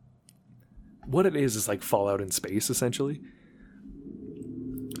out, what it is like Fallout in space, essentially.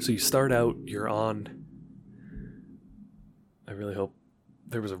 So you start out, you're on, I really hope,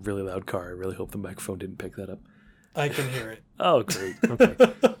 there was a really loud car. I really hope the microphone didn't pick that up. I can hear it. Oh, great. Okay.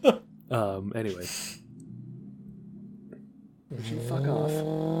 Anyway. Would you fuck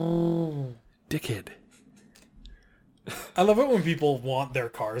off? Dickhead. I love it when people want their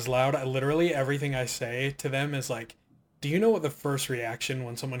cars loud. Literally everything I say to them is like, do you know what the first reaction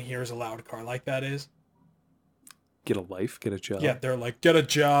when someone hears a loud car like that is? Get a life, get a job. Yeah, they're like, get a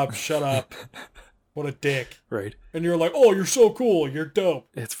job, shut up. What a dick. Right. And you're like, oh, you're so cool, you're dope.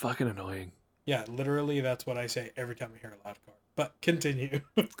 It's fucking annoying. Yeah, literally that's what I say every time I hear a loud car. But continue.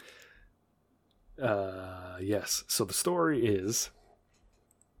 Yes. So the story is,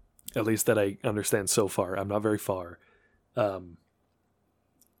 at least that I understand so far, I'm not very far.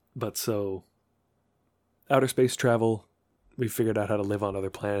 But so, outer space travel, we figured out how to live on other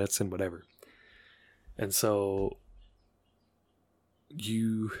planets and whatever. And so,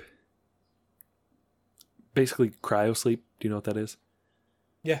 you basically cryosleep. Do you know what that is?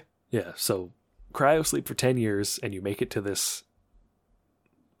 Yeah. Yeah. So, cryosleep for 10 years and you make it to this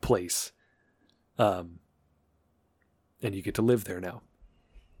place. And you get to live there now.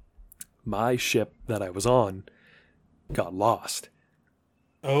 My ship that I was on got lost.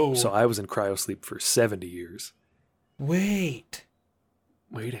 Oh. So I was in cryosleep for 70 years. Wait.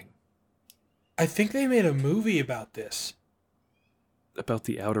 Waiting. I think they made a movie about this. About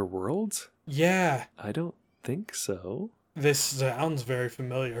the Outer Worlds? Yeah. I don't think so. This sounds very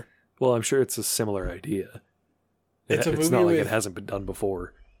familiar. Well, I'm sure it's a similar idea. It's a movie not like with- it hasn't been done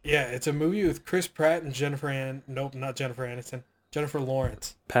before. Yeah, it's a movie with Chris Pratt and Nope, not Jennifer Aniston. Jennifer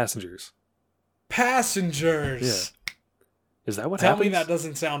Lawrence. Passengers. Passengers! Yeah. Is that what Tell happens? me that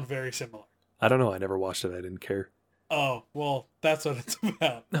doesn't sound very similar. I don't know. I never watched it. I didn't care. Oh, well, that's what it's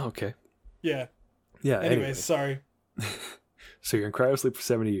about. Oh, okay. Yeah. Yeah. Anyways, sorry. So you're in cryosleep for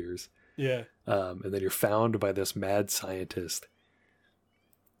 70 years. Yeah. And then you're found by this mad scientist.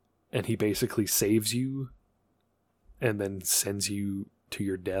 And he basically saves you and then sends you to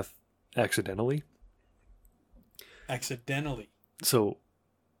your death accidentally. Accidentally. So,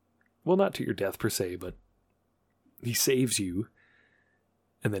 well, not to your death per se, but he saves you.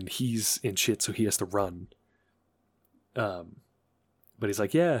 And then he's in shit, so he has to run. But he's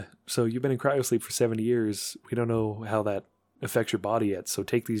like, yeah, so you've been in cryosleep for 70 years. We don't know how that affects your body yet, so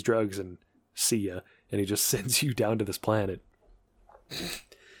take these drugs and see ya. And he just sends you down to this planet.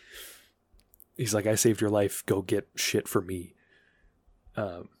 He's like, I saved your life. Go get shit for me.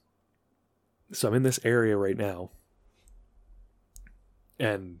 So I'm in this area right now.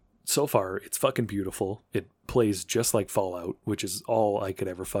 And so far, it's fucking beautiful. It plays just like Fallout, which is all I could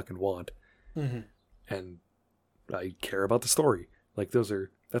ever fucking want. Mm-hmm. And I care about the story. Like,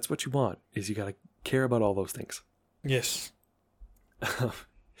 that's what you want, is you gotta care about all those things. Yes.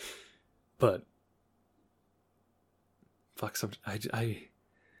 But fuck, I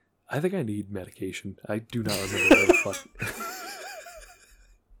think I need medication. I do not remember where the fuck.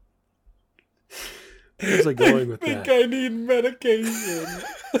 Where was I going with that? I think I need medication.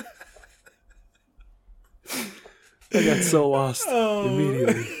 I got so lost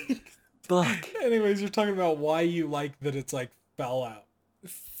immediately. Fuck. Anyways, you're talking about why you like that it's like Fallout.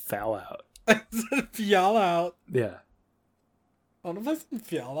 Fallout. Fallout. Yeah. I want to play some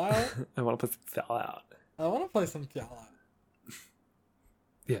Fallout. I want to play some Fallout. I want to play some Fallout.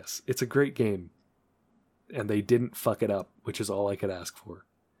 Yes, it's a great game. And they didn't fuck it up, which is all I could ask for.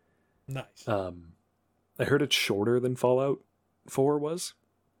 Nice. I heard it's shorter than Fallout 4 was.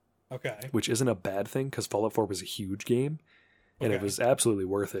 Okay. Which isn't a bad thing, because Fallout 4 was a huge game. And it was absolutely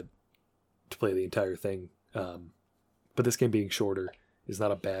worth it to play the entire thing. But this game being shorter is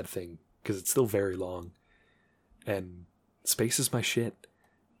not a bad thing, because it's still very long. And space is my shit.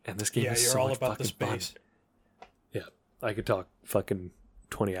 And this game is so much fucking fun. Yeah, I could talk fucking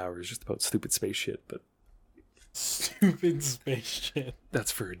 20 hours just about stupid space shit, but... Stupid space shit.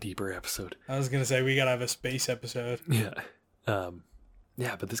 That's for a deeper episode. I was going to say, we got to have a space episode. Yeah.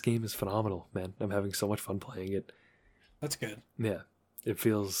 Yeah, but this game is phenomenal, man. I'm having so much fun playing it. That's good. Yeah. It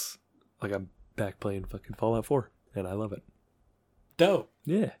feels like I'm back playing fucking Fallout 4, and I love it. Dope.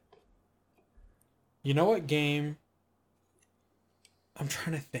 Yeah. You know what game... I'm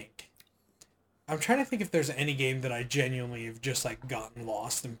trying to think if there's any game that I genuinely have just, like, gotten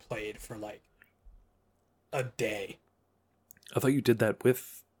lost and played for, like, a day. I thought you did that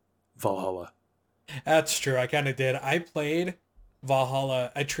with Valhalla. That's true. I kind of did. I played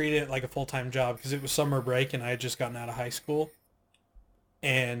Valhalla. I treated it like a full-time job because it was summer break and I had just gotten out of high school.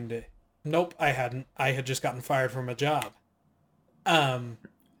 And nope, I hadn't. I had just gotten fired from a job.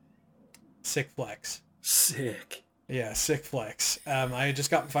 Sick flex. Sick. Yeah, sick flex. I had just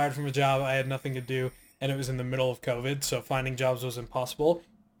gotten fired from a job. I had nothing to do and it was in the middle of COVID, so finding jobs was impossible.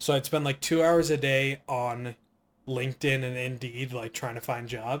 So I'd spend like 2 hours a day on LinkedIn and Indeed, like trying to find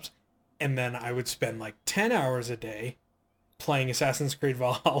jobs. And then I would spend like 10 hours a day playing Assassin's Creed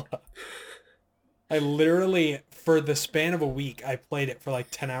Valhalla. I literally, for the span of a week, I played it for like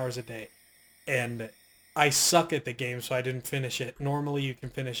 10 hours a day. And I suck at the game, so I didn't finish it. Normally you can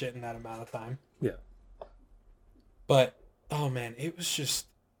finish it in that amount of time. Yeah. But, oh man, it was just,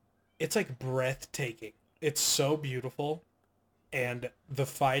 it's like breathtaking. It's so beautiful. And the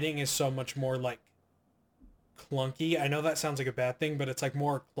fighting is so much more like clunky. I know that sounds like a bad thing, but it's like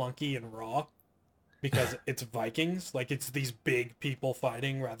more clunky and raw because it's Vikings. Like it's these big people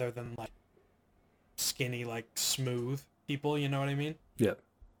fighting rather than like skinny, like smooth people. You know what I mean? Yeah.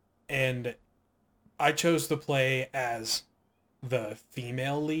 And I chose to play as the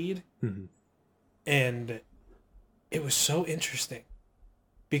female lead. Mm-hmm. And it was so interesting.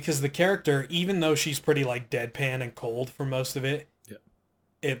 Because the character, even though she's pretty like deadpan and cold for most of it,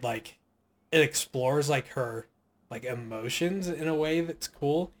 it explores like her like emotions in a way that's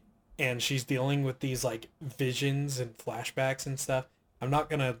cool, and she's dealing with these like visions and flashbacks and stuff. I'm not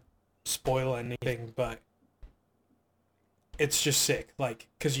gonna spoil anything, but it's just sick. Like,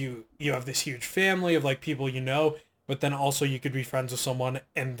 cause you have this huge family of like people you know, but then also you could be friends with someone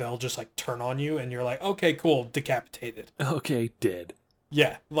and they'll just like turn on you, and you're like, okay, cool, decapitated. Okay, dead.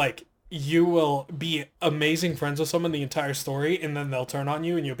 Yeah, like, you will be amazing friends with someone the entire story, and then they'll turn on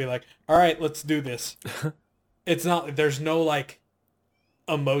you, and you'll be like, all right, let's do this. It's not, there's no, like,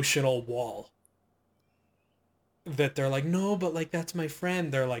 emotional wall. That they're like, no, but, like, that's my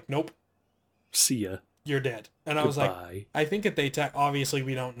friend. They're like, nope. See ya. you're dead. And I was like, Goodbye. I think that obviously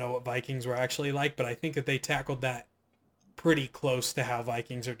we don't know what Vikings were actually like, but I think that they tackled that pretty close to how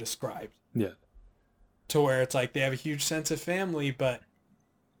Vikings are described. Yeah. To where it's like they have a huge sense of family, but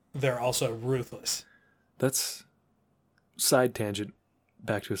they're also ruthless. That's side tangent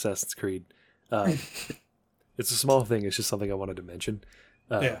back to Assassin's Creed. It's a small thing. It's just something I wanted to mention.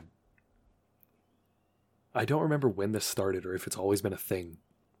 Yeah. I don't remember when this started or if it's always been a thing,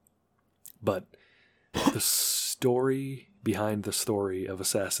 but the story behind the story of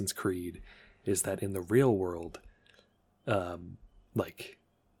Assassin's Creed is that in the real world, like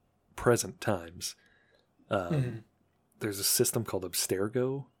present times, there's a system called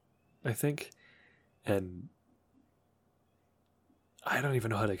Abstergo, I think, and I don't even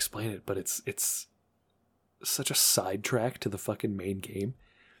know how to explain it, but it's such a sidetrack to the fucking main game.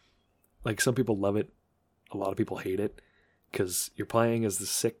 Like, some people love it, a lot of people hate it, because you're playing as the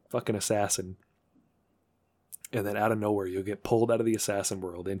sick fucking assassin, and then out of nowhere you'll get pulled out of the assassin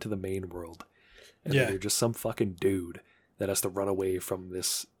world into the main world, and then you're just some fucking dude that has to run away from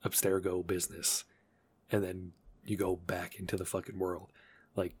this Abstergo business, and then you go back into the fucking world.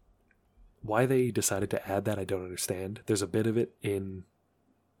 Like, why they decided to add that, I don't understand. There's a bit of it in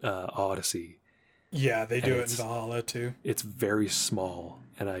Odyssey. Yeah, they do it in Valhalla too. It's very small,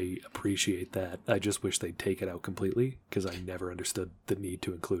 and I appreciate that. I just wish they'd take it out completely, because I never understood the need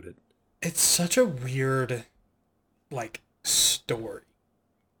to include it. It's such a weird, like, story.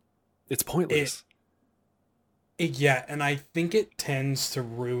 It's pointless. Yeah, and I think it tends to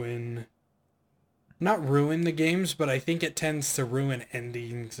not ruin the games, but I think it tends to ruin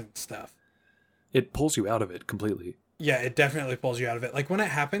endings and stuff. It pulls you out of it completely. Yeah, it definitely pulls you out of it. Like, when it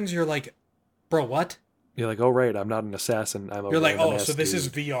happens, you're like, bro, what? You're like, oh, right, I'm not an assassin. You're like, oh, so this is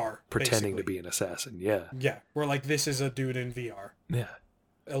VR. Pretending basically. to be an assassin, yeah. Yeah, we're like, this is a dude in VR. Yeah.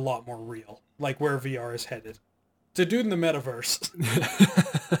 A lot more real. Like, where VR is headed. It's a dude in the metaverse.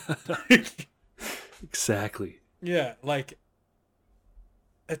 Exactly. Yeah, like,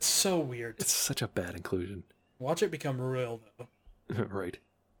 it's so weird. It's such a bad inclusion. Watch it become real, though. Right.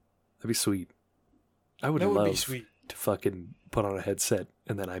 That'd be sweet. I would That would love be sweet. to fucking put on a headset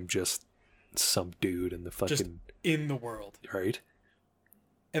and then I'm just some dude in the fucking... Just in the world. Right?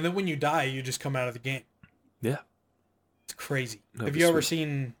 And then when you die, you just come out of the game. Yeah. It's crazy. That'd Have be you ever sweet.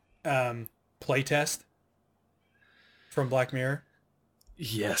 seen Playtest from Black Mirror?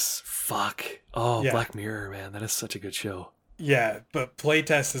 Yes. Fuck. Oh, Yeah. Black Mirror, man. That is such a good show. Yeah, but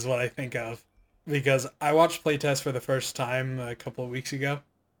Playtest is what I think of. Because I watched Playtest for the first time a couple of weeks ago.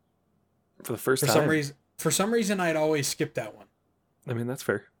 For the first For time. some reason, I'd always skip that one. I mean, that's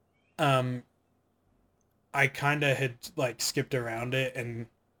fair. I kind of had like skipped around it, and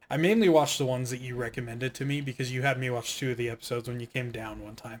I mainly watched the ones that you recommended to me because you had me watch 2 of the episodes when you came down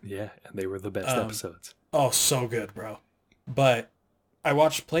one time. Yeah, and they were the best episodes. Oh, so good, bro. But I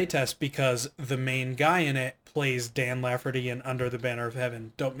watched Playtest because the main guy in it plays Dan Lafferty in Under the Banner of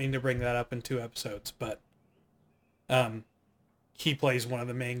Heaven. Don't mean to bring that up in 2 episodes, but he plays one of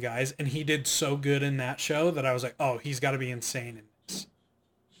the main guys, and he did so good in that show that I was like, oh, he's got to be insane in this.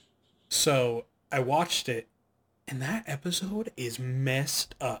 So I watched it, and that episode is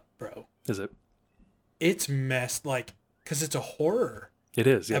messed up, bro. Is it? It's messed, like, because it's a horror. It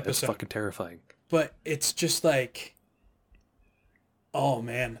is, yeah. Episode. It's fucking terrifying. But it's just like, oh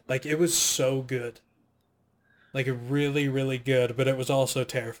man, like it was so good. Like really, really good, but it was also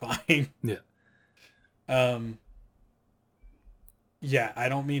terrifying. Yeah. Yeah, I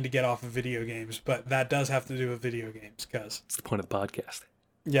don't mean to get off of video games, but that does have to do with video games, because It's the point of the podcast.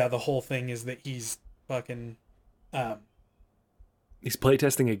 yeah, the whole thing is that he's fucking He's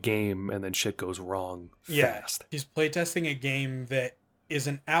playtesting a game and then shit goes wrong fast. he's playtesting a game that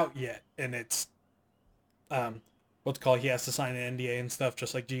isn't out yet, and it's what's it called, he has to sign an NDA and stuff,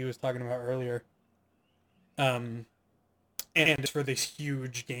 just like G was talking about earlier. And it's for this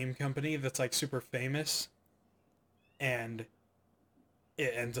huge game company that's like super famous, and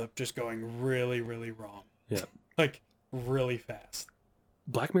it ends up just going really, really wrong. Yeah. Like really fast.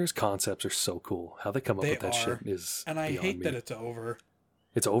 Black Mirror's concepts are so cool. How they come up They with that are. shit is And I beyond hate me. that it's over.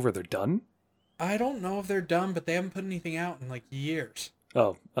 It's over. They're done? I don't know if they're done, but they haven't put anything out in like years.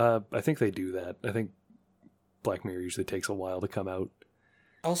 Oh, I think they do that. I think Black Mirror usually takes a while to come out.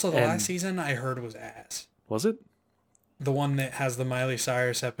 Also, the And- last season I heard was ass. Was it? The one that has the Miley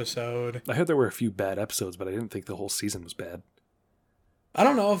Cyrus episode. I heard there were a few bad episodes, but I didn't think the whole season was bad. I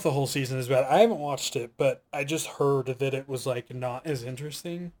don't know if the whole season is bad. I haven't watched it, but I just heard that it was like not as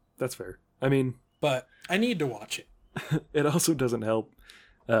interesting. That's fair. I mean, But I need to watch it. it also doesn't help.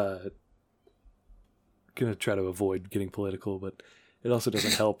 Gonna try to avoid getting political, but it also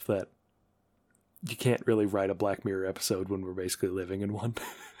doesn't help that you can't really write a Black Mirror episode when we're basically living in one.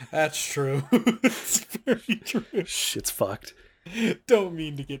 That's true. It's very true. Shit's fucked. Don't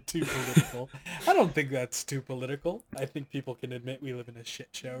mean to get too political. I don't think that's too political. I think people can admit we live in a shit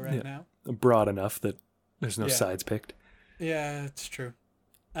show right now. Broad enough that there's no sides picked. Yeah, it's true.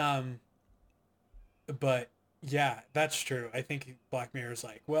 But yeah, that's true. I think Black Mirror's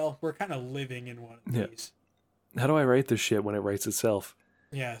like, well, we're kind of living in one of these. How do I write this shit when it writes itself?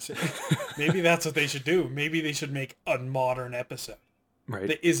 Yeah, so maybe that's what they should do. Maybe they should make a modern episode. Right.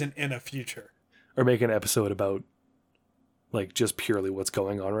 That isn't in a future. Or make an episode about, like, just purely what's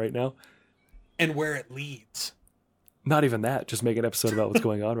going on right now. And where it leads. Not even that. Just make an episode about what's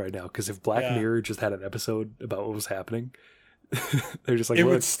going on right now. Because if Black Mirror just had an episode about what was happening, they're just like, it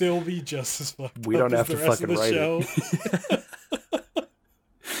would still be just as fucked we don't have to fucking write show. it.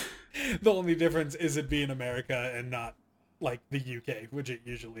 The only difference is it being America and not like the UK, which it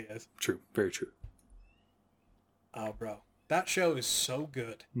usually is. True. Very true. Oh, bro. That show is so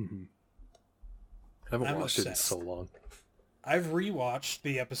good. Mm-hmm. I haven't watched it in so long. I've rewatched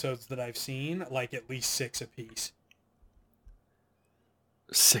the episodes that I've seen, like at least 6 apiece.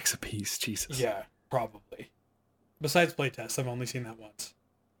 6 apiece? Jesus. Yeah, probably. Besides playtest, I've only seen that once.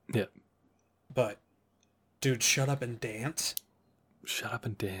 Yeah. But, dude, Shut Up and Dance. Shut Up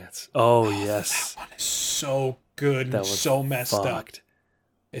and Dance. Oh, yes. That one is so good and so messed up.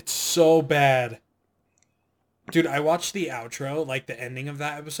 It's so bad. Dude, I watch the outro, like the ending of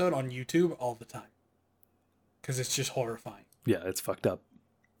that episode on YouTube all the time. Because it's just horrifying. Yeah, it's fucked up.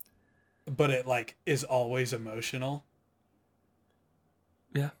 But it, like, is always emotional.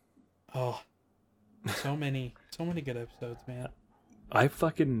 Yeah. Oh. So many good episodes, man. I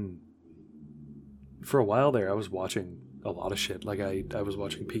fucking... For a while there, I was watching a lot of shit. Like, I was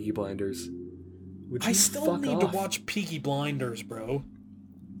watching Peaky Blinders. I still need to watch Peaky Blinders, bro.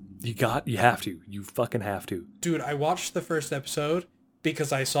 You have to. You fucking have to. Dude, I watched the first episode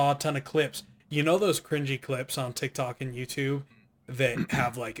because I saw a ton of clips. You know those cringy clips on TikTok and YouTube that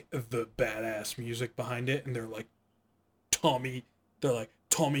have like the badass music behind it, and they're like Tommy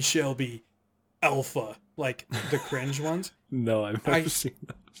Shelby, Alpha, like the cringe ones? No, I've never seen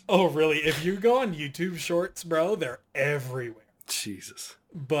those. Oh, really? If you go on YouTube Shorts, bro, they're everywhere. Jesus.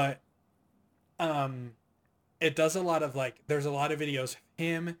 But it does a lot of like, there's a lot of videos of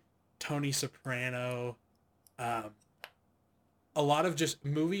him, Tony Soprano, a lot of just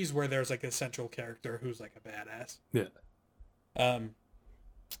movies where there's like a central character who's like a badass. Yeah.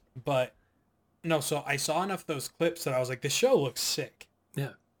 But no, so I saw enough of those clips that I was like, this show looks sick.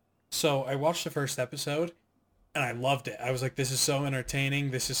 Yeah. So I watched the first episode and I loved it. I was like, this is so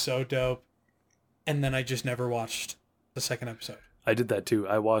entertaining. This is so dope. And then I just never watched the second episode. I did that too.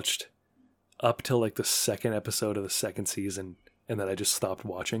 I watched up till like the second episode of the second season, and then I just stopped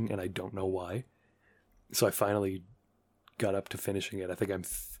watching, and I don't know why. So I finally got up to finishing it. I think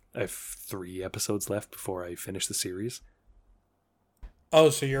I have 3 episodes left before I finish the series. Oh,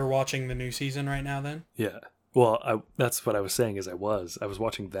 so you're watching the new season right now then? Yeah. Well, that's what I was saying. I was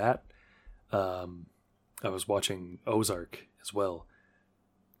watching that. I was watching Ozark as well.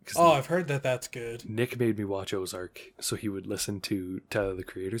 Oh, I've heard that that's good. Nick made me watch Ozark so he would listen to Tyler, the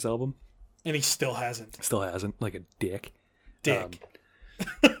Creator's album. And he still hasn't. Still hasn't, like a dick. Love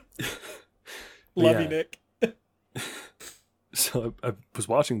you, Nick. So I was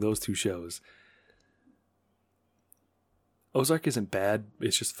watching those 2 shows. Ozark isn't bad.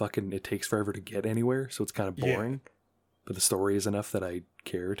 It's just fucking, it takes forever to get anywhere, so it's kind of boring. Yeah. But the story is enough that I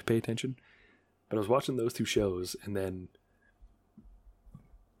care to pay attention. But I was watching those 2 shows, and then...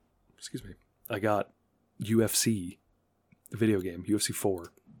 Excuse me. I got UFC, the video game, UFC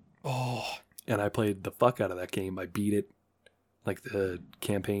 4. Oh. And I played the fuck out of that game. I beat it, like the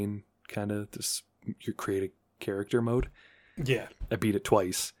campaign kind of, this, you create a character mode. Yeah. I beat it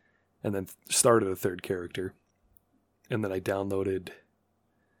twice, and then started a 3rd character. And then I downloaded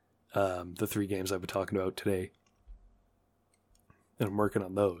the 3 games I've been talking about today. And I'm working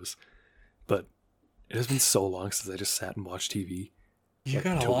on those. But it has been so long since I just sat and watched TV. You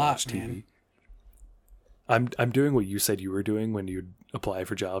got a lot, man. I'm doing what you said you were doing when you'd apply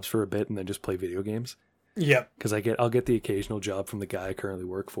for jobs for a bit and then just play video games. Yep. Because I'll get the occasional job from the guy I currently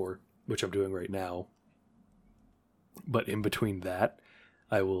work for, which I'm doing right now. But in between that,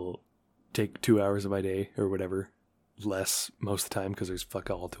 I will take 2 hours of my day or whatever, less most of the time because there's fuck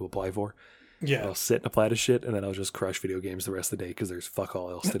all to apply for. Yeah. I'll sit and apply to shit, and then I'll just crush video games the rest of the day because there's fuck all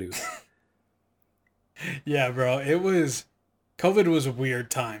else to do. Yeah, bro. COVID was a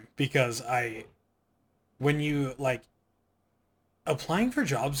weird time because when you, like, applying for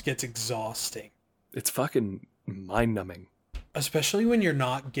jobs gets exhausting. It's fucking mind-numbing. especially when you're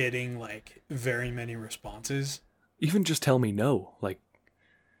not getting like very many responses. Even just tell me no. Like,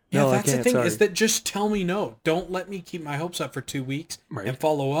 Yeah, no, I that's the can't, thing sorry. is that just tell me no. Don't let me keep my hopes up for 2 weeks Right. and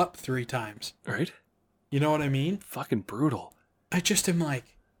follow up 3 times. Right? You know what I mean? Fucking brutal. I just am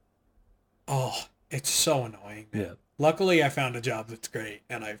like, oh, it's so annoying. Man. Yeah. Luckily, I found a job that's great,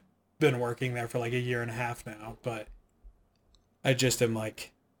 and I've been working there for like a year and a half now, but I just am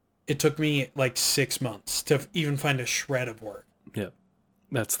like, it took me like 6 months to even find a shred of work. Yeah.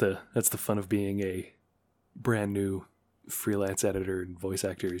 That's the fun of being a brand new freelance editor and voice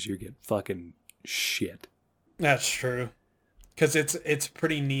actor is you get fucking shit. That's true. Because it's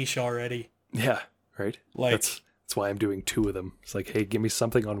pretty niche already. Yeah, right? Like, That's why I'm doing 2 of them. It's like, hey, give me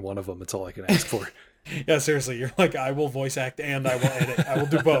something on one of them. That's all I can ask for. yeah, seriously, you're like, I will voice act and I will edit. I will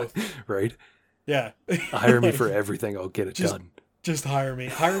do both. Right? Yeah. Hire me Like, for everything. I'll get it done. Just hire me.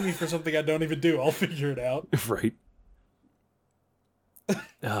 Hire me for something I don't even do. I'll figure it out. Right?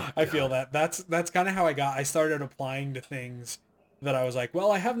 Oh, I feel God. that. That's kind of how I started applying to things that I was like,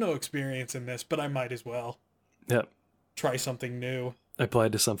 well, I have no experience in this, but I might as well Yeah. try something new. I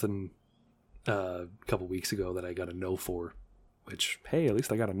applied to something a couple weeks ago that I got a no for, which, hey, at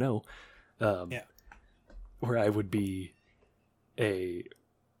least I got a no. Yeah. Where I would be I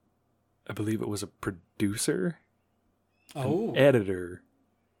believe it was a producer, Oh. editor,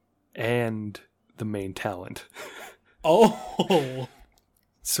 and the main talent. Oh.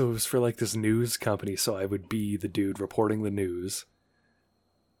 So it was for like this news company, so I would be the dude reporting the news.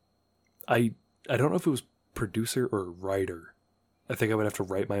 I don't know if it was producer or writer. I think I would have to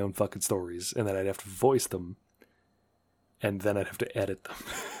write my own fucking stories, and then I'd have to voice them, and then I'd have to edit them.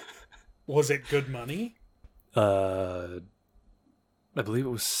 Was it good money? I believe it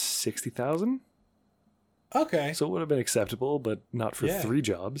was 60,000. Okay. So it would have been acceptable, but not for Yeah. 3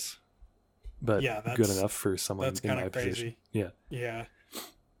 jobs. But Yeah, good enough for someone That's in kind my of crazy. position. Yeah. Yeah.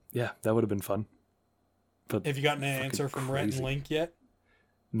 Yeah, that would have been fun. But Have you gotten an fucking answer from Rhett and crazy. Link yet?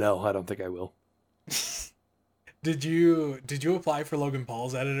 No, I don't think I will. Did you apply for Logan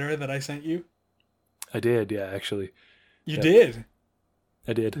Paul's editor that I sent you? I did, yeah, actually. You Yeah. did.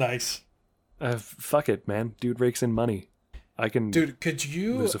 I did. Nice. Fuck it, man. Dude rakes in money. I can... Dude, could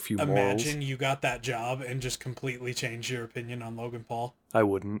you Lose a few imagine you got that job and just completely changed your opinion on Logan Paul? I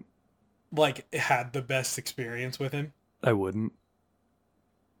wouldn't. Like, had the best experience with him? I wouldn't.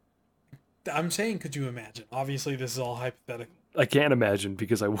 I'm saying, could you imagine? Obviously, this is all hypothetical. I can't imagine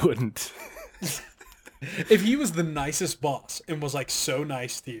because I wouldn't. If he was the nicest boss and was, like, so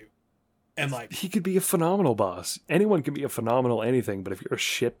nice to you, and, like, He could be a phenomenal boss. Anyone can be a phenomenal anything, but if you're a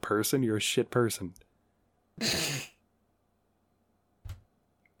shit person, you're a shit person.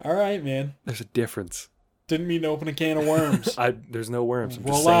 all right, man. There's a difference. Didn't mean to open a can of worms. There's no worms. I'm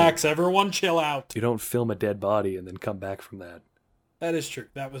just saying. Relax, everyone chill out. You don't film a dead body and then come back from that. That is true.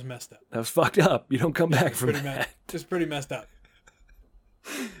 That was messed up. That was fucked up. You don't come back from Pretty that. It's pretty messed up.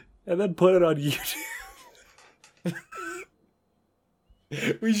 And then put it on YouTube.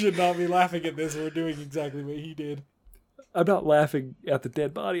 We should not be laughing at this. We're doing exactly what he did. I'm not laughing at the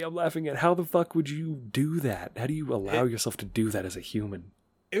dead body. I'm laughing at how the fuck would you do that? How do you allow yourself to do that as a human?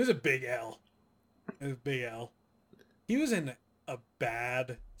 It was a big L. It was a big L. He was in a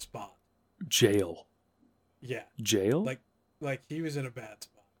bad spot. Jail. Yeah. Jail? Like he was in a bad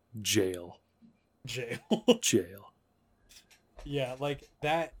spot. Jail. Jail. Jail. Yeah, like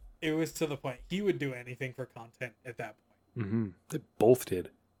that. It was to the point he would do anything for content at that point. Mm-hmm. They both did.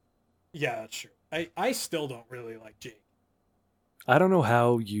 Yeah, that's true. I still don't really like Jake. I don't know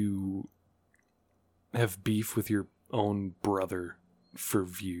how you have beef with your own brother for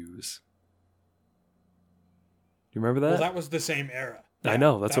views. You remember that? Well, that was the same era. I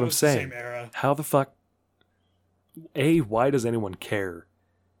know, that's that what I'm was saying. The same era. How the fuck... why does anyone care?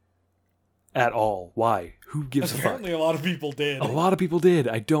 At all? Why? Who gives a fuck? Apparently, a lot of people did. A lot of people did.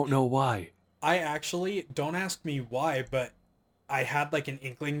 I don't know why. I actually don't ask me why, but I had like an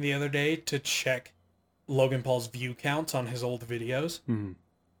inkling the other day to check Logan Paul's view counts on his old videos, Mm.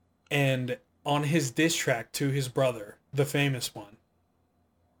 and on his diss track to his brother, the famous one,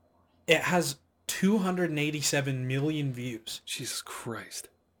 it has 287 million views. Jesus Christ.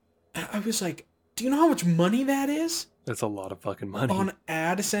 And I was like, do you know how much money that is That's a lot of fucking money. on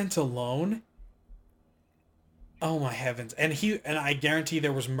AdSense alone? Oh my heavens. And I guarantee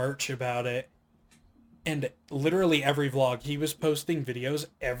there was merch about it. And literally every vlog, he was posting videos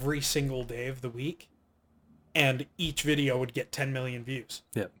every single day of the week. And each video would get 10 million views.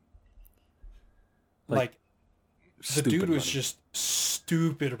 Yep. Like the Stupid dude was money. just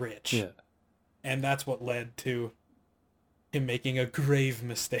stupid rich. Yeah. And that's what led to him making a grave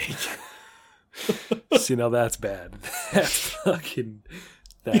mistake. See, now that's bad. That's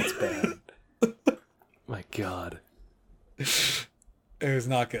bad. My God. It was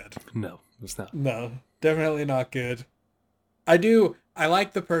not good. No, it's not. No, definitely not good. I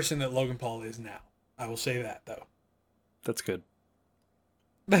like the person that Logan Paul is now. I will say that, though. That's good.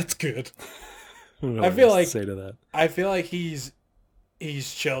 That's good. I feel like say to that. I feel like he's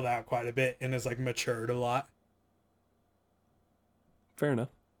chilled out quite a bit and has like matured a lot. Fair enough.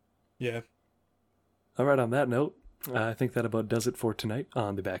 Yeah. All right, on that note, I think that about does it for tonight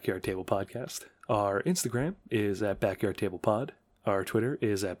on the Backyard Table Podcast. Our Instagram is at Backyard Table Pod. Our Twitter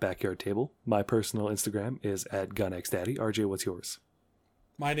is at Backyard Table. My personal Instagram is at GunXDaddy. RJ, what's yours?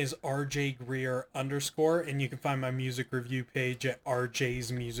 Mine is RJ Greer _, and you can find my music review page at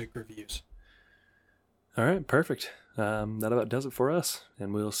RJ's Music Reviews. All right, perfect. That about does it for us,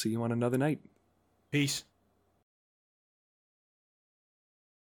 and we'll see you on another night. Peace.